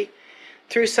say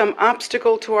through some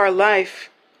obstacle to our life,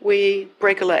 we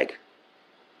break a leg.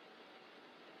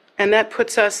 And that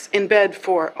puts us in bed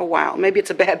for a while. Maybe it's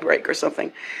a bad break or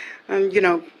something.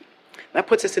 That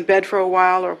puts us in bed for a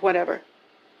while or whatever.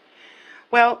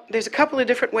 Well, there's a couple of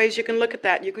different ways you can look at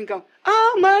that. You can go,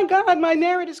 oh my God, my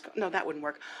merit is... No, that wouldn't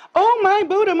work. Oh my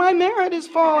Buddha, my merit is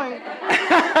falling.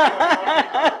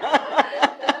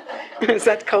 It's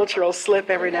that cultural slip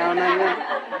every now and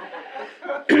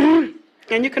then.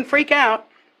 And you can freak out.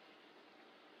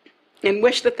 and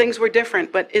wish that things were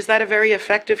different, but is that a very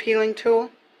effective healing tool?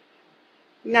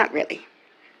 Not really.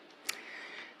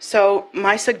 So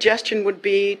my suggestion would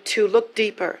be to look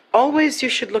deeper. Always you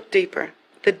should look deeper.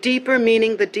 The deeper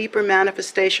meaning the deeper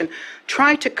manifestation.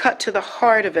 Try to cut to the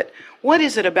heart of it. What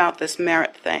is it about this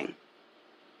merit thing?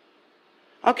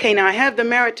 Okay, now I have the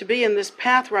merit to be in this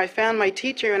path where I found my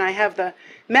teacher and I have the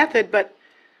method, but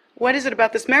what is it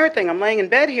about this merit thing? I'm laying in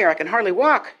bed here. I can hardly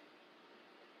walk.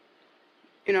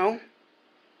 You know?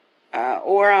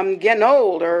 Or I'm getting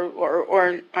old,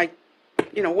 or I,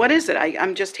 you know, what is it?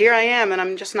 I'm just, here I am, and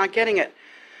I'm just not getting it.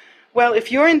 Well,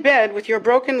 if you're in bed with your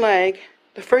broken leg,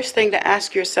 the first thing to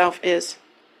ask yourself is,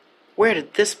 where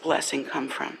did this blessing come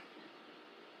from?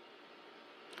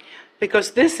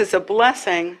 Because this is a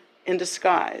blessing in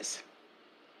disguise.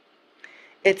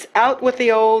 It's out with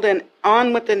the old and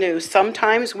on with the new.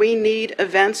 Sometimes we need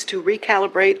events to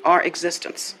recalibrate our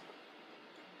existence.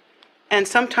 And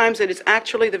sometimes it is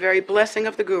actually the very blessing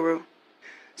of the guru.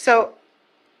 So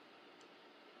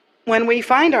when we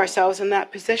find ourselves in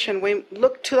that position, we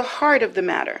look to the heart of the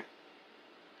matter.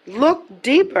 Look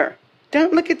deeper.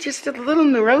 Don't look at just the little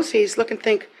neuroses. Look and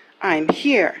think, I'm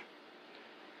here.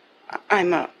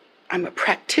 I'm a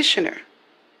practitioner.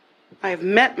 I have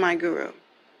met my guru.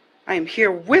 I am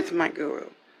here with my guru.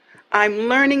 I'm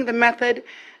learning the method,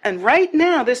 and right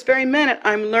now, this very minute,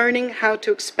 I'm learning how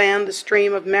to expand the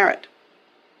stream of merit.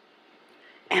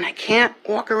 And I can't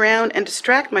walk around and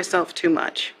distract myself too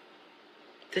much.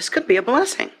 This could be a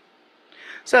blessing.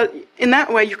 So in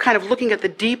that way, you're kind of looking at the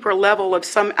deeper level of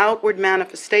some outward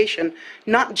manifestation,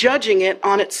 not judging it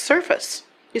on its surface.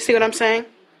 You see what I'm saying?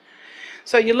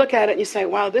 So you look at it and you say,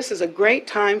 wow, this is a great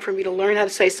time for me to learn how to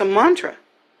say some mantra.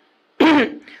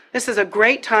 This is a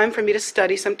great time for me to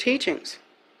study some teachings.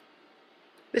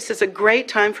 This is a great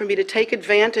time for me to take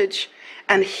advantage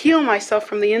and heal myself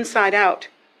from the inside out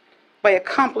by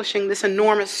accomplishing this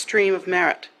enormous stream of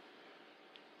merit.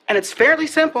 And it's fairly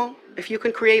simple. If you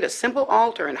can create a simple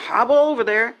altar and hobble over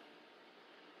there,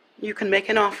 you can make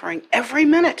an offering every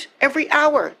minute, every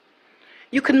hour.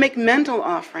 You can make mental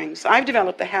offerings. I've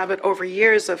developed the habit over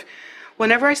years of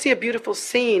whenever I see a beautiful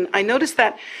scene, I notice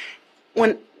that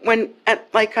when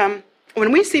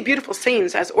we see beautiful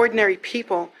scenes as ordinary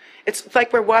people, it's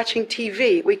like we're watching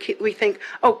TV. We think,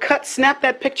 oh, snap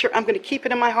that picture. I'm going to keep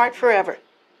it in my heart forever.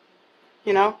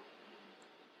 You know?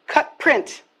 Cut,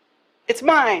 print. It's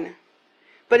mine.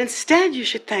 But instead you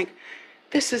should think,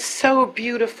 this is so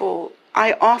beautiful.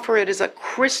 I offer it as a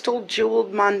crystal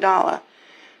jeweled mandala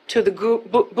to the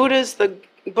Buddhas, the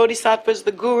Bodhisattvas,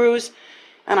 the Gurus,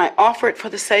 and I offer it for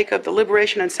the sake of the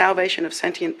liberation and salvation of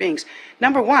sentient beings.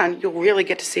 Number one, you'll really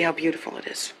get to see how beautiful it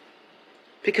is,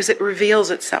 because it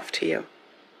reveals itself to you.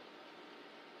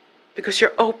 Because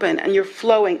you're open and you're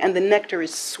flowing and the nectar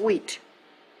is sweet.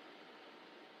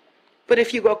 But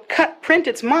if you go, cut, print,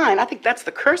 it's mine, I think that's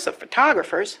the curse of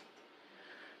photographers.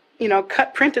 You know,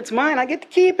 cut, print, it's mine, I get to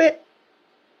keep it.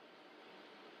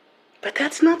 But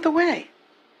that's not the way.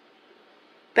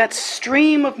 That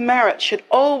stream of merit should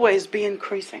always be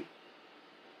increasing.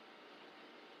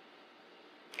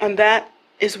 And that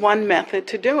is one method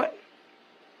to do it.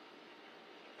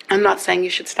 I'm not saying you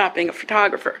should stop being a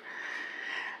photographer.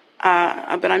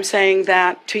 But I'm saying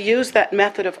that to use that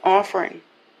method of offering,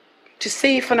 to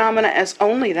see phenomena as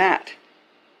only that.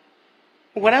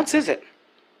 What else is it?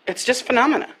 It's just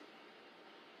phenomena.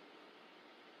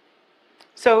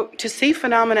 So to see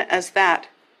phenomena as that,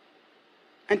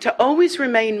 and to always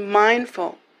remain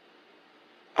mindful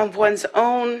of one's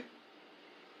own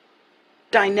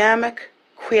dynamic,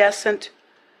 quiescent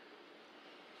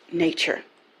nature,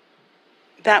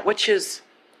 that which is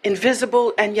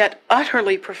invisible and yet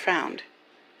utterly profound.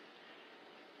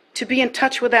 To be in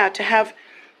touch with that, to have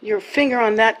your finger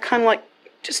on that, kind of like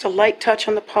just a light touch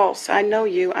on the pulse. I know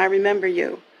you, I remember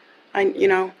you.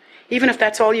 Even if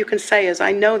that's all you can say is,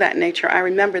 I know that nature, I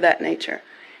remember that nature.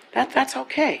 That's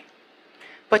okay.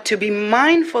 But to be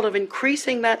mindful of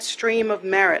increasing that stream of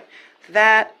merit,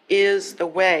 that is the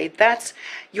way. That's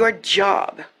your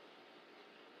job.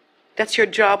 That's your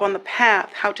job on the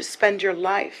path, how to spend your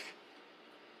life.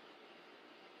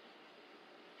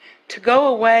 To go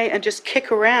away and just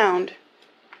kick around,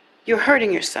 you're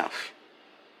hurting yourself.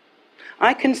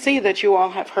 I can see that you all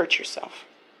have hurt yourself.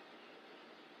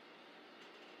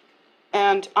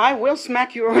 And I will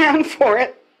smack you around for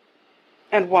it.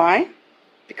 And why?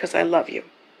 Because I love you.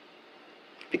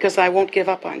 Because I won't give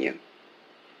up on you.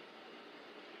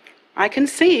 I can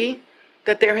see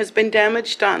that there has been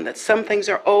damage done, that some things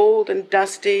are old and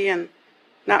dusty and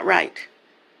not right.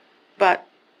 But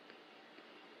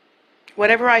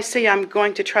whatever I see, I'm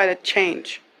going to try to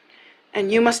change.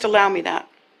 And you must allow me that.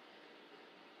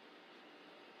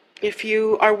 If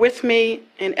you are with me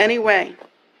in any way,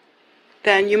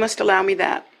 then you must allow me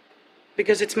that,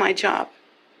 because it's my job.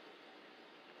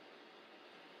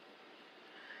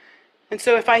 And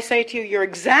so if I say to you, you're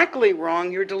exactly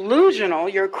wrong, you're delusional,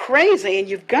 you're crazy, and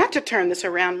you've got to turn this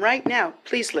around right now,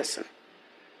 please listen.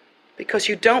 Because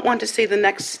you don't want to see the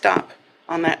next stop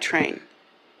on that train.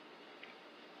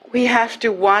 We have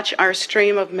to watch our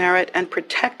stream of merit and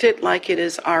protect it like it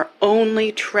is our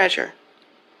only treasure.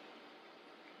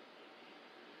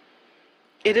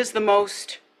 It is the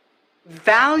most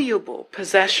valuable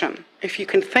possession, if you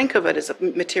can think of it as a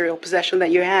material possession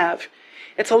that you have.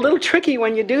 It's a little tricky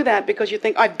when you do that because you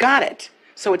think, I've got it,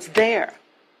 so it's there.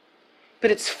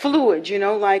 But it's fluid,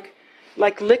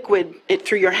 like liquid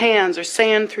through your hands or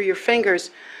sand through your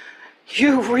fingers.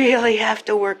 You really have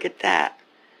to work at that.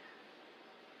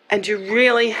 And you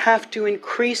really have to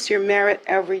increase your merit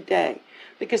every day.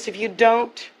 Because if you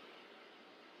don't,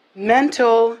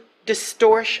 mental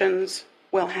distortions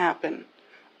will happen.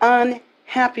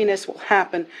 Unhappiness will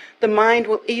happen. The mind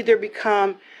will either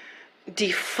become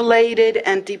deflated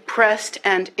and depressed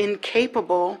and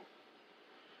incapable,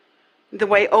 the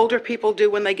way older people do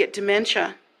when they get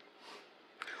dementia,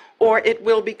 or it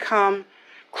will become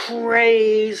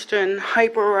crazed and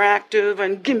hyperactive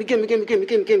and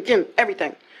gimme,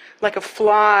 everything. Like a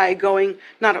fly going,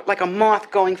 not like a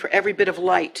moth going for every bit of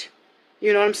light.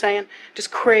 You know what I'm saying?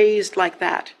 Just crazed like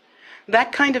that.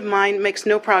 That kind of mind makes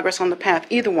no progress on the path,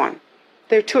 either one.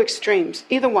 They're two extremes.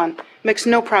 Either one makes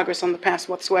no progress on the path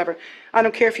whatsoever. I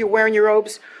don't care if you're wearing your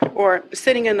robes or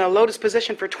sitting in a lotus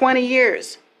position for 20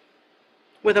 years.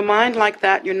 With a mind like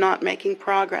that, you're not making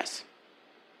progress.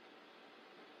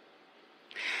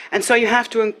 And so you have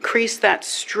to increase that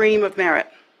stream of merit.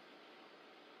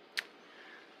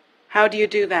 How do you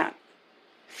do that?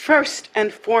 First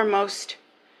and foremost,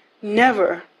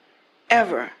 never,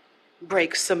 ever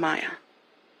break samaya.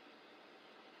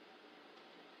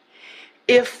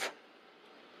 It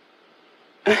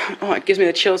gives me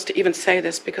the chills to even say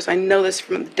this because I know this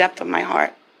from the depth of my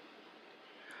heart.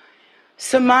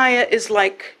 Samaya is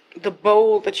like the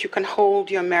bowl that you can hold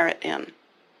your merit in.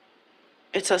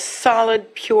 It's a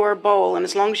solid, pure bowl, and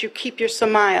as long as you keep your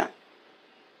samaya,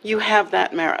 you have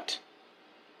that merit.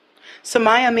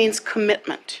 Samaya means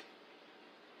commitment.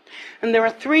 And there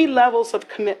are 3 levels of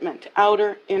commitment: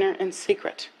 outer, inner, and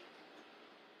secret.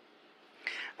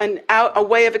 A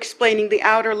way of explaining the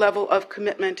outer level of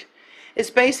commitment is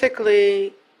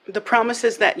basically the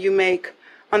promises that you make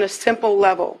on a simple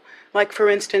level. Like, for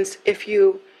instance, if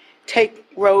you take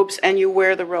robes and you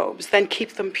wear the robes, then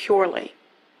keep them purely.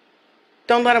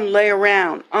 Don't let them lay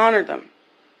around. Honor them.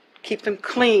 Keep them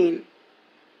clean.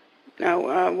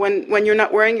 When you're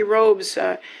not wearing your robes,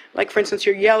 like, for instance,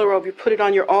 your yellow robe, you put it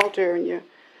on your altar and you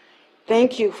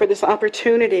thank you for this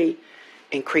opportunity,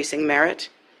 increasing merit.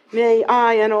 May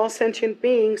I and all sentient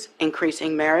beings,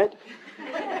 increasing merit,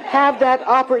 have that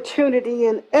opportunity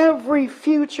in every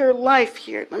future life.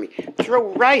 Here, let me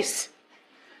throw rice.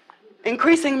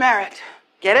 Increasing merit.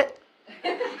 Get it?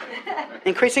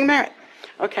 Increasing merit.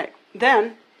 Okay,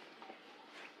 then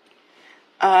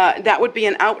that would be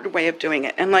an outward way of doing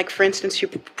it. And like, for instance, you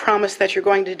promise that you're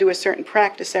going to do a certain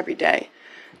practice every day.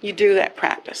 You do that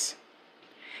practice.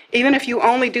 Even if you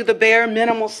only do the bare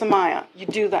minimal samaya, you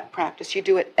do that practice. You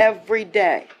do it every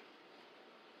day.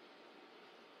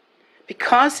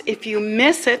 Because if you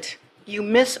miss it, you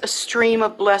miss a stream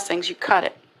of blessings. You cut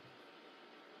it.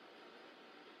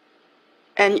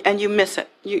 And you miss it.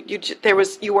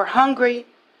 You were hungry.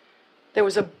 There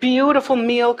was a beautiful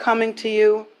meal coming to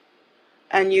you,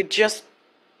 and you just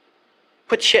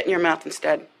put shit in your mouth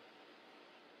instead.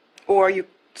 Or you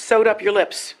sewed up your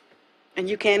lips, and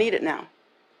you can't eat it now.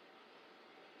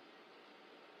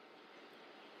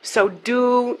 So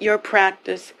do your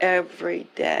practice every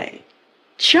day.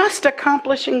 Just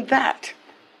accomplishing that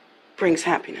brings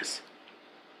happiness,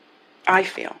 I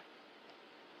feel.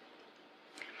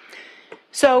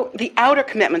 So the outer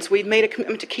commitments, we've made a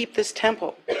commitment to keep this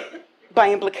temple.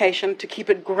 By implication, to keep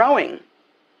it growing.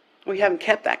 We haven't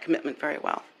kept that commitment very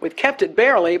well. We've kept it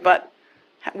barely, but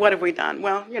what have we done?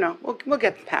 Well, we'll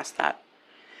get past that.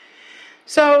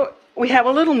 So we have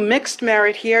a little mixed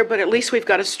merit here, but at least we've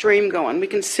got a stream going. We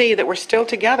can see that we're still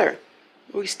together.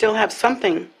 We still have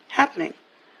something happening.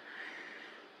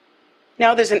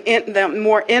 Now there's the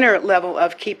more inner level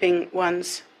of keeping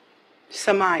one's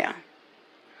samaya.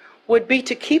 Would be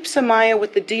to keep samaya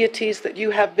with the deities that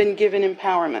you have been given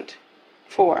empowerment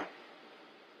for.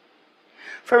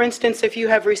 For instance, if you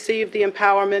have received the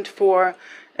empowerment for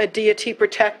a deity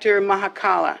protector,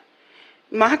 Mahakala.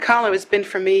 Mahakala has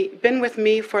been with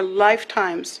me for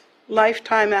lifetimes,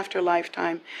 lifetime after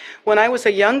lifetime. When I was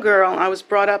a young girl, I was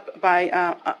brought up by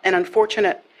an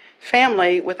unfortunate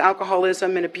family with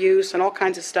alcoholism and abuse and all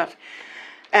kinds of stuff.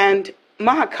 And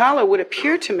Mahakala would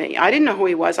appear to me. I didn't know who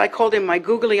he was. I called him my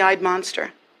googly-eyed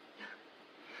monster.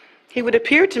 He would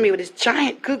appear to me with his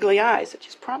giant googly eyes, which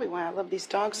is probably why I love these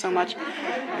dogs so much.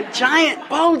 The giant,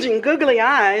 bulging, googly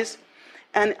eyes.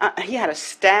 And he had a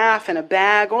staff and a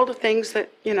bag, all the things that,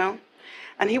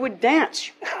 and he would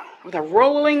dance with a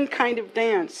rolling kind of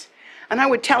dance. And I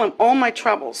would tell him all my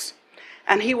troubles.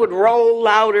 And he would roll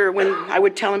louder when I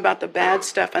would tell him about the bad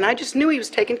stuff. And I just knew he was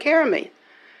taking care of me.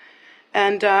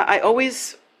 And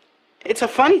it's a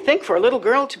funny thing for a little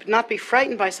girl to not be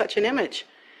frightened by such an image,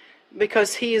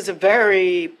 because he is a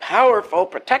very powerful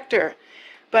protector.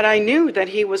 But I knew that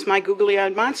he was my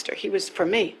googly-eyed monster. He was for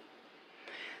me.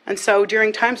 And so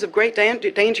during times of great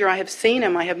danger, I have seen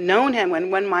him, I have known him,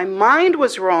 and when my mind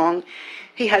was wrong,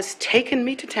 he has taken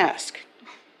me to task.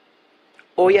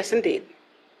 Oh, yes, indeed.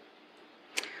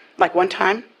 Like one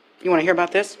time, you want to hear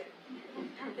about this?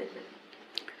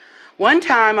 One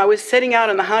time I was sitting out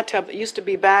in the hot tub that used to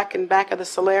be back of the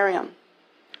solarium,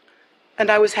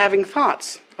 and I was having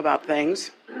thoughts about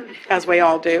things, as we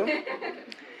all do.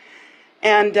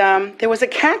 And there was a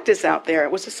cactus out there.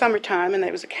 It was the summertime, and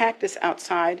there was a cactus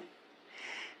outside.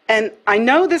 And I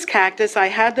know this cactus. I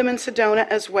had them in Sedona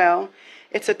as well.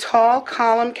 It's a tall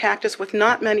column cactus with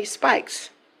not many spikes.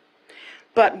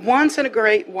 But once in a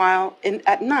great while,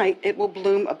 at night, it will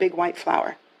bloom a big white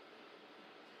flower.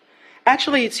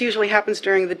 Actually, it usually happens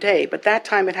during the day, but that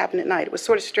time it happened at night. It was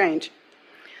sort of strange.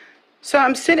 So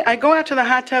I go out to the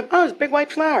hot tub. Oh, it's a big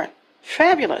white flower.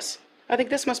 Fabulous. I think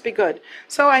this must be good.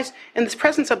 So in the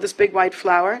presence of this big white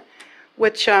flower,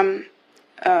 which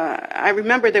I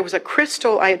remember there was a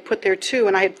crystal I had put there too,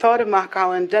 and I had thought of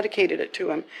Mahakala and dedicated it to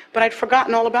him, but I'd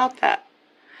forgotten all about that.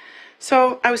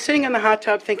 So I was sitting in the hot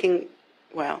tub thinking,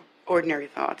 well, ordinary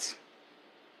thoughts.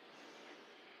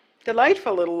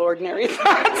 Delightful little ordinary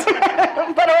thoughts,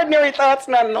 but ordinary thoughts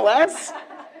nonetheless.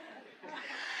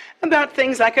 About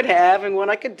things I could have and what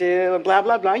I could do and blah,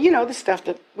 blah, blah. You know, the stuff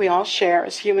that we all share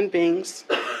as human beings.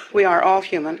 We are all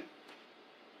human.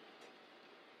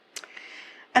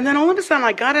 And then all of a sudden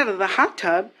I got out of the hot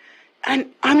tub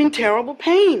and I'm in terrible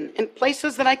pain in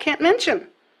places that I can't mention.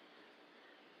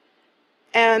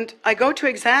 And I go to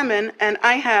examine and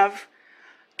I have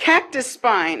cactus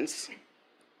spines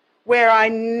where I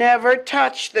never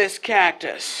touched this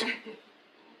cactus.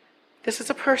 This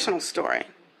is a personal story.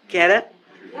 Get it?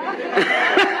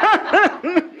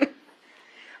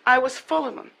 I was full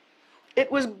of them.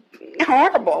 It was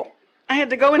horrible. I had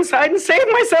to go inside and save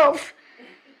myself.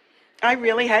 I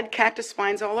really had cactus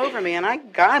spines all over me, and I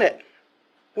got it.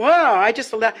 Whoa, I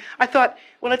thought,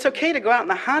 well, it's okay to go out in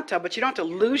the hot tub, but you don't have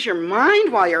to lose your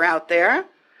mind while you're out there.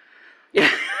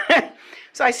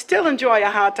 So I still enjoy a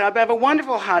hot tub. I have a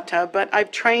wonderful hot tub, but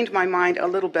I've trained my mind a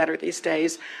little better these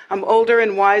days. I'm older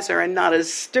and wiser and not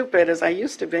as stupid as I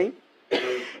used to be.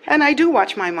 And I do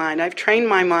watch my mind. I've trained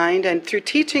my mind, and through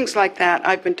teachings like that,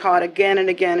 I've been taught again and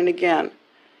again and again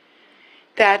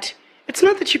that it's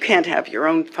not that you can't have your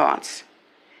own thoughts,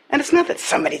 and it's not that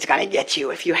somebody's going to get you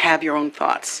if you have your own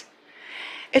thoughts.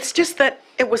 It's just that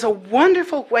it was a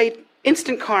wonderful way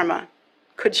instant karma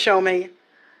could show me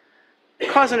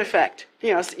cause and effect.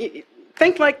 You know,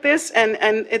 think like this, and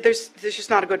there's just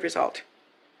not a good result.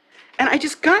 And I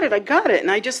just got it. I got it,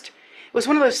 and it was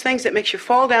one of those things that makes you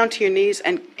fall down to your knees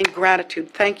and in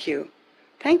gratitude. Thank you.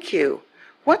 Thank you.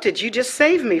 What did you just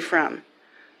save me from?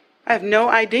 I have no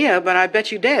idea, but I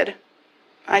bet you did.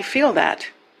 I feel that.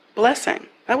 Blessing.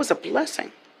 That was a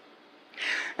blessing.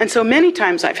 And so many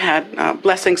times I've had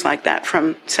blessings like that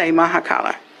from, say,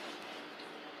 Mahakala.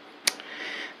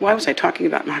 Why was I talking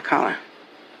about Mahakala?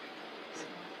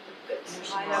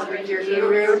 Your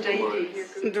guru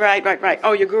deities. Right.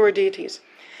 Oh, your guru deities.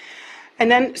 And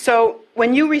then, so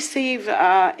when you receive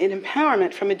an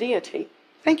empowerment from a deity,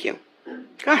 thank you.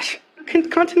 Gosh,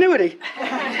 continuity.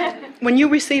 When you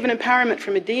receive an empowerment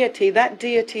from a deity, that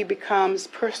deity becomes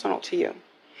personal to you.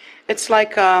 It's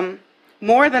like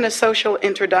more than a social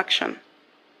introduction.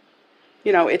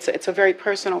 You know, it's a very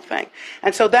personal thing.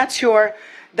 And so that's an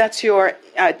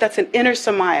inner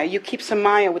samaya. You keep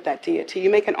samaya with that deity. You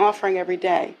make an offering every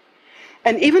day.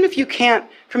 And even if you can't,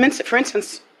 for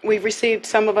instance, we've received,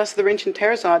 some of us, the Rinchen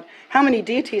Terzad. How many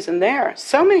deities in there?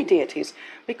 So many deities.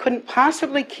 We couldn't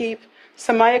possibly keep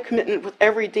samaya commitment with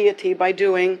every deity by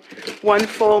doing one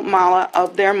full mala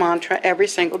of their mantra every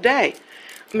single day.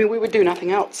 I mean, we would do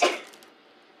nothing else.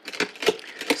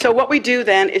 So what we do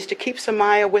then is to keep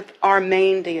samaya with our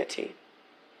main deity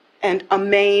and a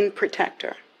main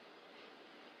protector.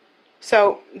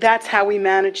 So that's how we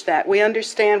manage that. We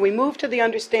move to the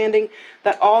understanding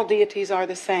that all deities are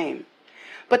the same.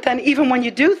 But then even when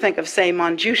you do think of, say,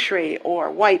 Manjushri,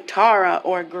 or White Tara,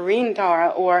 or Green Tara,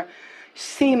 or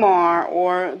Simar,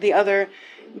 or the other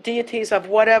deities of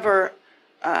whatever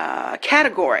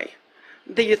category,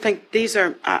 that you think these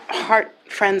are heart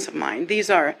friends of mine. These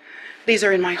are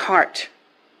in my heart.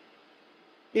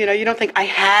 You know, you don't think I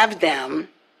have them.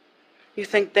 You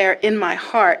think they're in my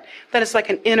heart. That is like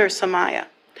an inner samaya.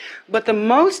 But the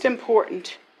most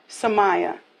important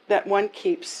samaya that one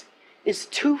keeps is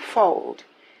twofold.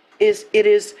 It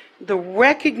is the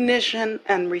recognition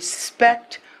and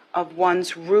respect of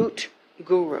one's root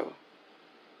guru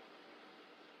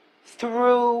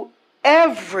through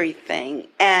everything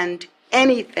and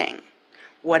anything,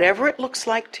 whatever it looks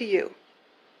like to you.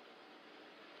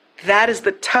 That is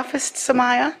the toughest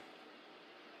samaya.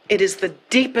 It is the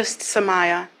deepest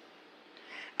samaya,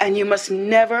 and you must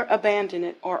never abandon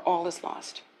it or all is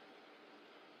lost.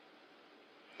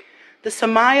 The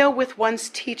samaya with one's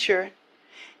teacher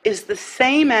is the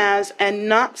same as and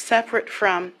not separate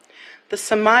from the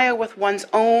samaya with one's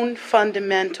own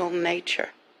fundamental nature.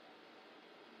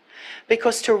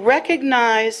 Because to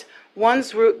recognize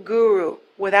one's root guru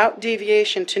without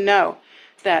deviation, to know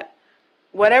that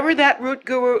whatever that root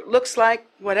guru looks like,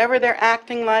 whatever they're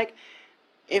acting like,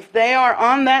 if they are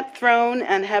on that throne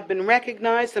and have been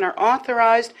recognized and are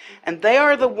authorized, and they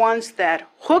are the ones that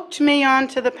hooked me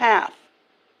onto the path,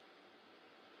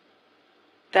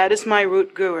 that is my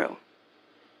root guru.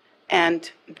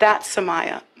 And that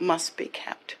samaya must be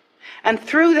kept. And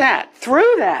through that,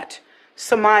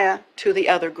 samaya to the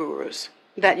other gurus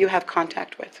that you have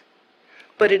contact with.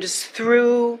 But it is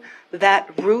through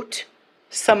that root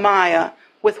samaya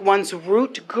with one's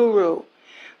root guru,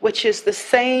 which is the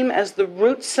same as the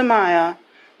root samaya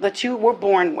that you were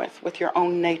born with your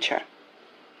own nature.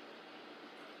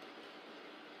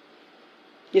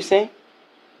 You see?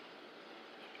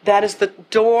 That is the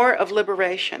door of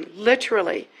liberation.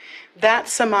 Literally, that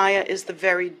samaya is the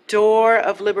very door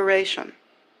of liberation.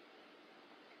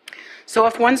 So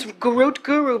if one's root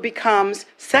guru becomes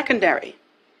secondary,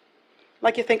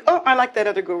 like you think, oh, I like that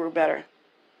other guru better.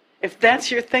 If that's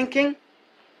your thinking,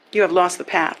 you have lost the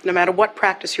path. No matter what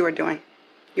practice you are doing,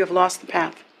 you have lost the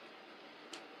path.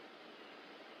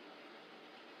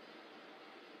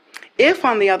 If,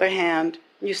 on the other hand,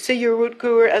 you see your root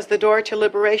guru as the door to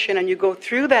liberation and you go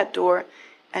through that door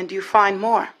and you find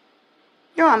more,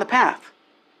 you're on the path.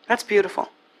 That's beautiful.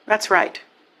 That's right.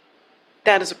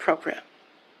 That is appropriate.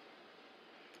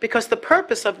 Because the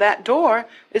purpose of that door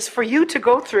is for you to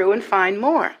go through and find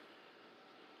more.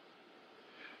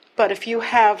 But if you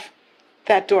have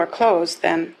that door closed,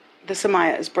 then the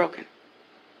samaya is broken.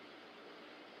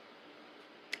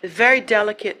 It's very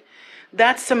delicate.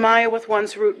 That samaya with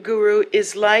one's root guru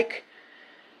is like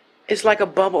a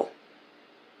bubble.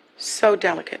 So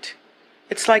delicate.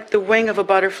 It's like the wing of a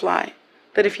butterfly,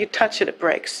 that if you touch it, it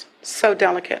breaks. So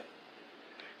delicate.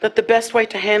 That the best way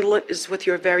to handle it is with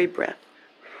your very breath.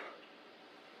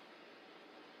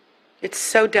 It's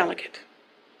so delicate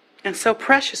and so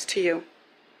precious to you.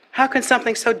 How can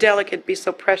something so delicate be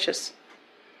so precious?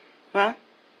 Well,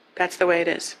 that's the way it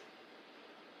is.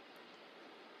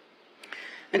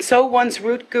 And so one's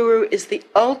root guru is the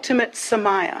ultimate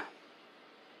samaya.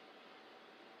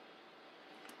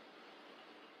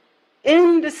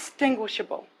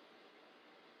 Indistinguishable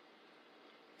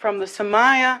from the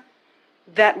samaya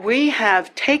that we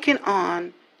have taken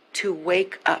on to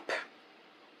wake up.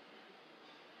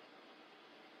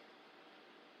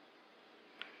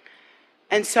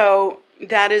 And so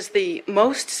that is the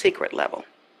most secret level.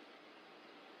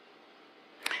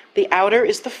 The outer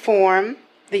is the form,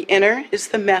 the inner is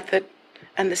the method,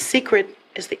 and the secret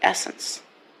is the essence.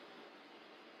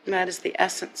 And that is the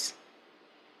essence.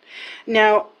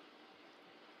 Now,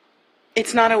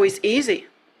 it's not always easy,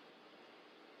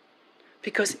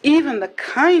 because even the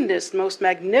kindest, most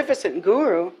magnificent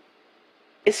guru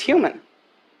is human.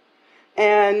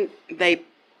 And they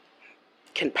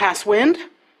can pass wind,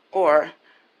 or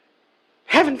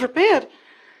heaven forbid,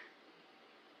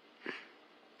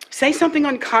 say something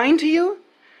unkind to you,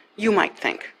 you might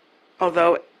think.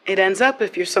 Although it ends up,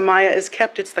 if your samaya is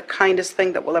kept, it's the kindest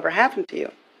thing that will ever happen to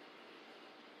you.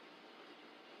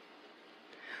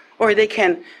 Or they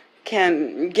can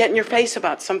get in your face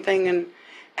about something,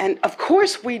 and of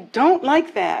course we don't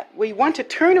like that. We want to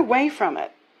turn away from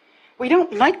it. We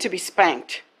don't like to be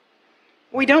spanked.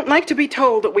 We don't like to be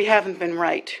told that we haven't been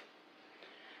right.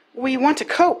 We want to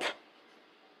cope.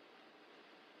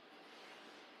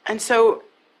 And so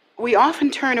we often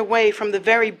turn away from the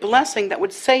very blessing that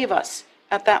would save us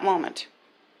at that moment.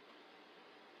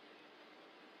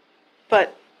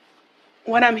 But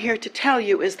what I'm here to tell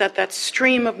you is that that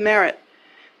stream of merit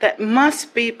that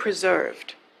must be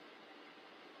preserved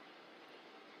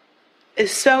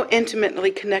is so intimately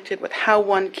connected with how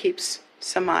one keeps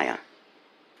samaya.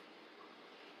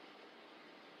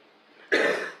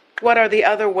 What are the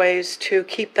other ways to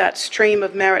keep that stream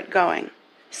of merit going?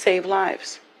 Save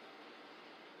lives.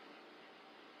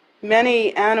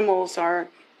 Many animals are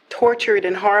tortured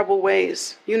in horrible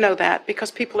ways. You know that,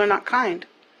 because people are not kind.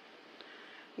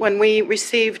 When we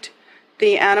received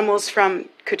the animals from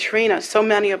Katrina, so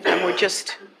many of them were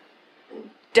just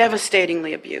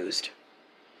devastatingly abused.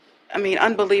 I mean,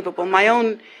 unbelievable. My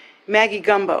own Maggie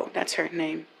Gumbo, that's her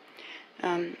name,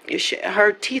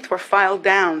 her teeth were filed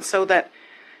down so that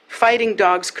fighting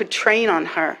dogs could train on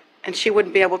her and she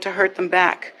wouldn't be able to hurt them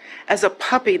back. As a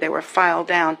puppy, they were filed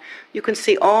down. You can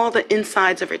see all the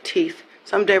insides of her teeth.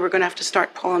 Someday we're going to have to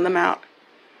start pulling them out.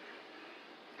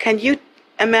 Can you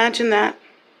imagine that?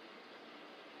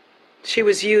 She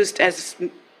was used as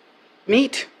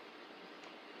meat.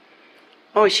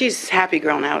 Oh, she's a happy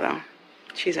girl now, though.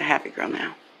 She's a happy girl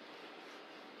now.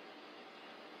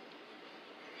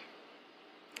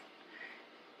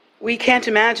 We can't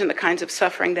imagine the kinds of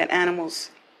suffering that animals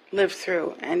live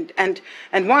through. And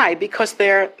why? Because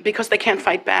they can't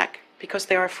fight back, because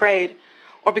they're afraid,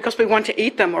 or because we want to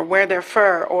eat them or wear their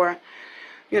fur or,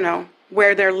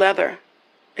 wear their leather.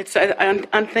 It's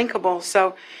unthinkable.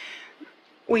 So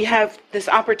we have this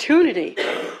opportunity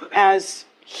as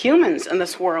humans in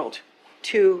this world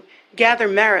to gather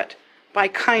merit by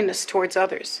kindness towards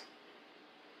others.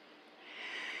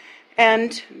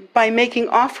 And by making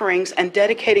offerings and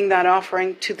dedicating that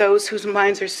offering to those whose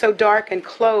minds are so dark and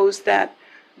closed that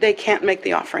they can't make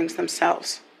the offerings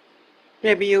themselves.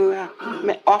 Maybe you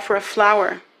offer a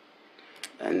flower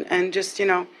and just,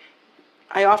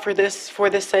 I offer this for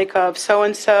the sake of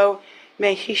so-and-so,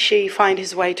 may she find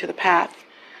his way to the path.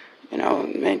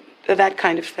 That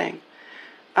kind of thing.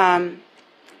 And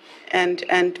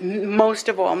most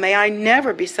of all, may I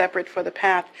never be separate for the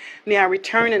path. May I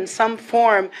return in some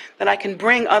form that I can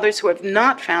bring others who have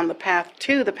not found the path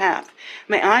to the path.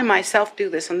 May I myself do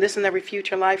this and this in every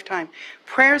future lifetime.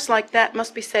 Prayers like that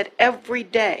must be said every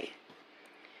day.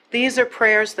 These are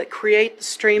prayers that create the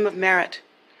stream of merit,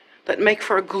 that make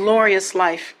for a glorious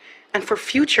life and for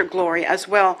future glory as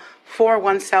well for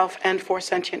oneself and for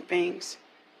sentient beings.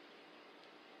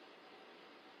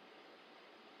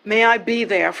 May I be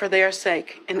there for their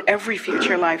sake in every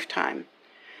future lifetime.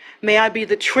 May I be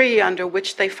the tree under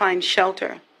which they find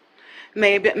shelter.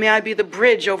 May I be the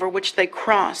bridge over which they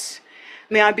cross.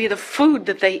 May I be the food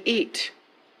that they eat.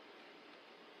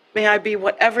 May I be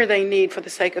whatever they need for the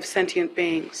sake of sentient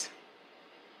beings.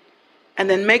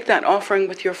 And then make that offering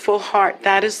with your full heart.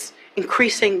 That is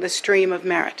increasing the stream of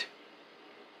merit.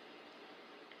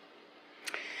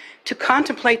 To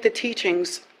contemplate the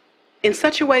teachings in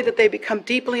such a way that they become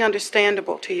deeply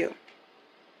understandable to you.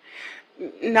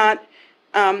 Not,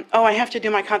 I have to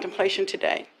do my contemplation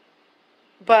today.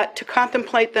 But to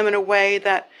contemplate them in a way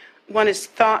that one is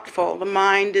thoughtful, the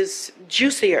mind is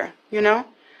juicier,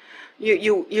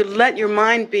 You let your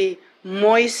mind be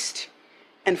moist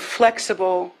and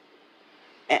flexible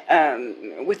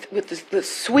with the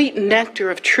sweet nectar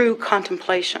of true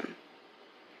contemplation.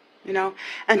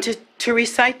 And to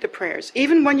recite the prayers,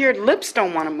 even when your lips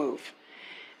don't want to move,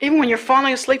 even when you're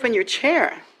falling asleep in your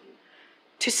chair,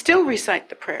 to still recite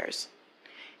the prayers,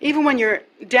 even when you're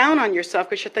down on yourself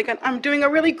because you're thinking, I'm doing a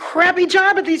really crappy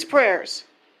job at these prayers.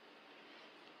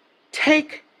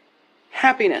 Take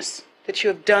happiness that you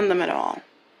have done them at all,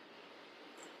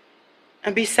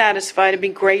 and be satisfied and be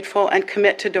grateful and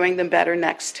commit to doing them better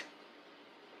next.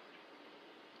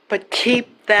 But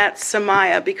keep that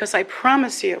samaya, because I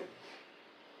promise you,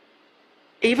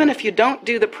 even if you don't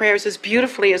do the prayers as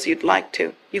beautifully as you'd like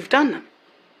to, you've done them.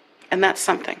 And that's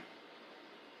something.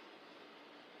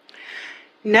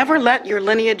 Never let your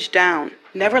lineage down.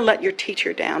 Never let your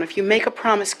teacher down. If you make a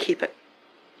promise, keep it.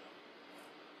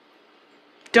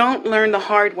 Don't learn the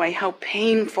hard way how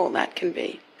painful that can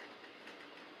be.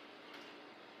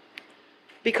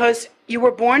 Because you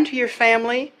were born to your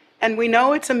family, and we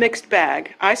know it's a mixed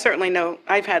bag. I certainly know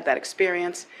I've had that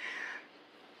experience.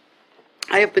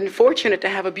 I have been fortunate to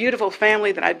have a beautiful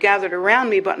family that I've gathered around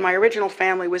me, but my original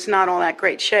family was not all that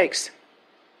great shakes.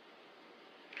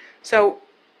 So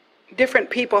different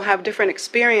people have different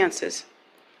experiences,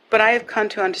 but I have come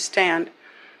to understand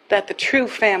that the true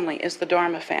family is the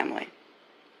Dharma family.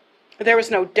 There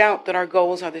is no doubt that our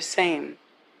goals are the same.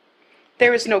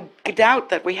 There is no doubt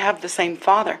that we have the same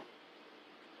Father.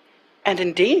 And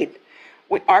indeed,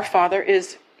 our Father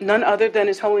is none other than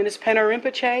His Holiness Penna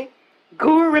Rinpoche,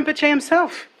 Guru Rinpoche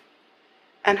himself.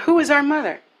 And who is our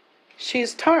mother? She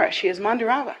is Tara. She is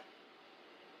Mandurava.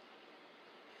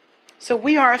 So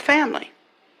we are a family.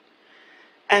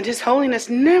 And His Holiness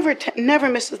never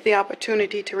misses the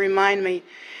opportunity to remind me,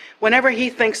 whenever he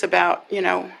thinks about,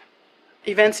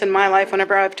 events in my life,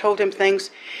 whenever I've told him things,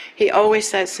 he always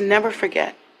says, never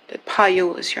forget that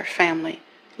Payul is your family.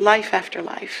 Life after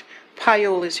life,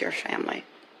 Payul is your family.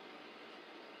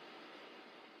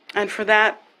 And for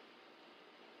that,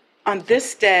 on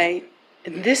this day,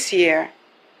 in this year,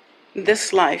 in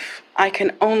this life, I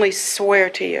can only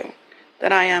swear to you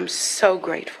that I am so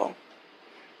grateful.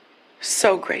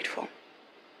 So grateful.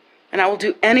 And I will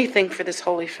do anything for this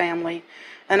holy family.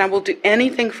 And I will do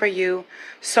anything for you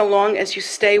so long as you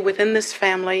stay within this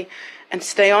family and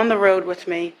stay on the road with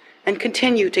me and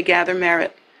continue to gather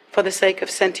merit for the sake of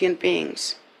sentient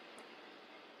beings.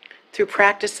 Through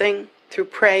practicing, through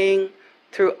praying,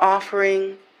 through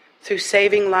offering, through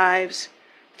saving lives,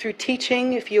 through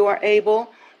teaching if you are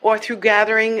able, or through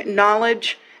gathering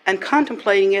knowledge and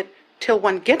contemplating it till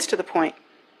one gets to the point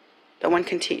that one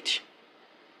can teach.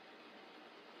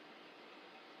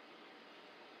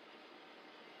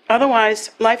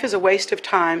 Otherwise, life is a waste of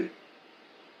time,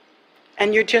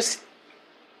 and you're just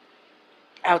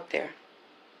out there.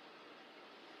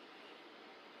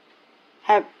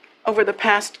 Over the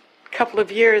past couple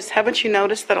of years, haven't you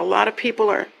noticed that a lot of people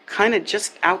are kind of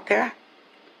just out there?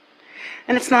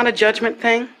 And it's not a judgment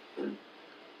thing.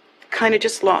 Kind of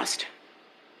just lost.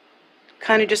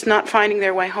 Kind of just not finding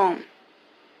their way home.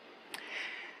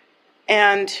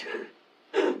 And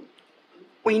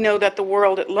we know that the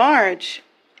world at large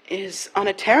is on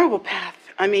a terrible path.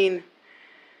 I mean,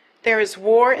 there is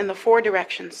war in the four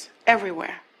directions,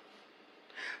 everywhere.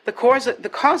 The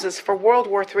causes for World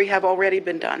War III have already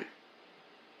been done.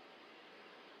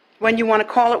 When you want to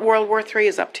call it World War III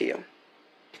is up to you.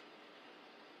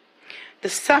 The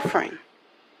suffering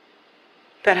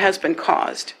that has been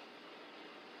caused.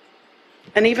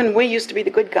 And even we used to be the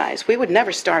good guys. We would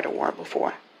never start a war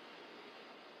before.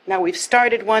 Now we've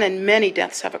started one and many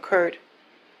deaths have occurred.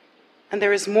 And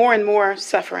there is more and more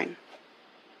suffering.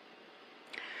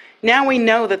 Now we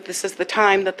know that this is the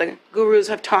time that the gurus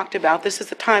have talked about. This is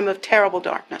the time of terrible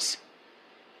darkness.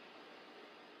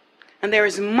 And there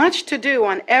is much to do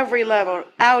on every level,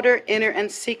 outer, inner,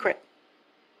 and secret.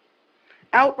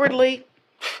 Outwardly,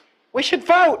 we should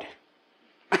vote.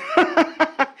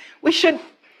 we should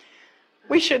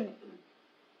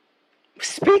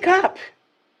speak up.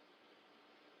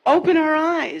 Open our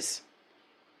eyes.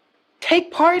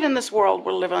 Take part in this world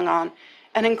we're living on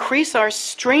and increase our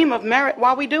stream of merit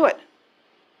while we do it.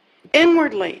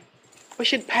 Inwardly, we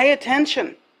should pay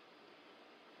attention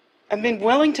and be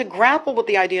willing to grapple with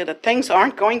the idea that things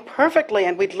aren't going perfectly,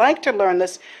 and we'd like to learn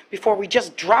this before we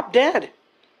just drop dead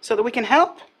so that we can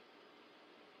help.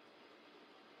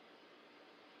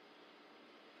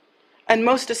 And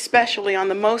most especially on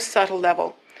the most subtle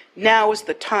level, now is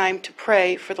the time to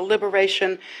pray for the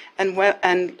liberation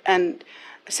and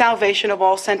salvation of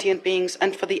all sentient beings,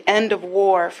 and for the end of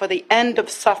war, for the end of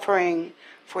suffering,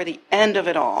 for the end of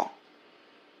it all.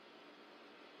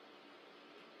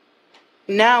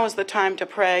 Now is the time to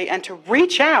pray and to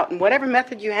reach out in whatever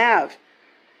method you have.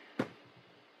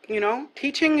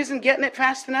 Teaching isn't getting it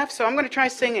fast enough, so I'm going to try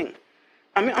singing.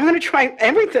 I'm going to try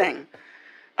everything.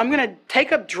 I'm going to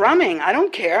take up drumming. I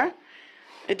don't care.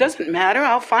 It doesn't matter.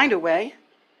 I'll find a way.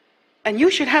 And you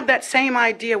should have that same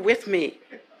idea with me.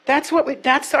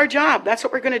 That's our job. That's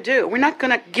what we're going to do. We're not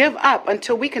going to give up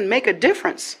until we can make a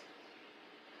difference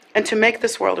and to make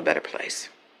this world a better place.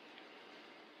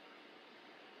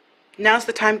 Now's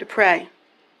the time to pray,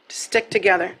 to stick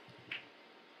together,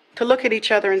 to look at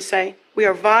each other and say, we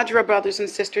are Vajra brothers and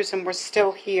sisters and we're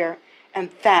still here, and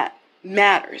that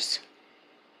matters.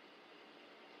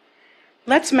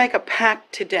 Let's make a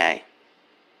pact today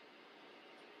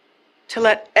to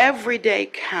let every day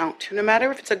count, no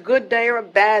matter if it's a good day or a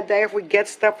bad day, if we get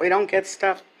stuff, we don't get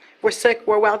stuff, we're sick,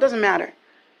 we're well, it doesn't matter.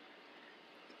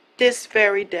 This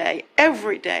very day,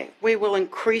 every day, we will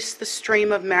increase the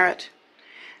stream of merit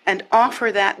and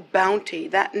offer that bounty,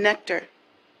 that nectar,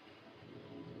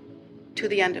 to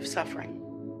the end of suffering.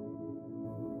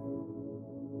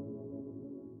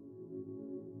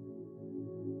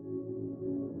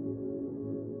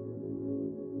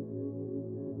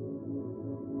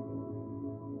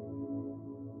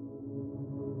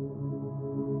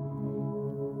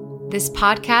 This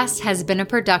podcast has been a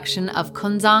production of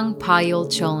Kunzang Payul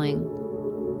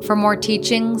Choling. For more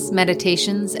teachings,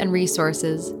 meditations, and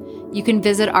resources, you can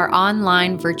visit our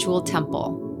online virtual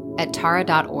temple at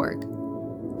tara.org.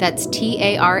 That's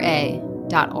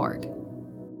TARA.org.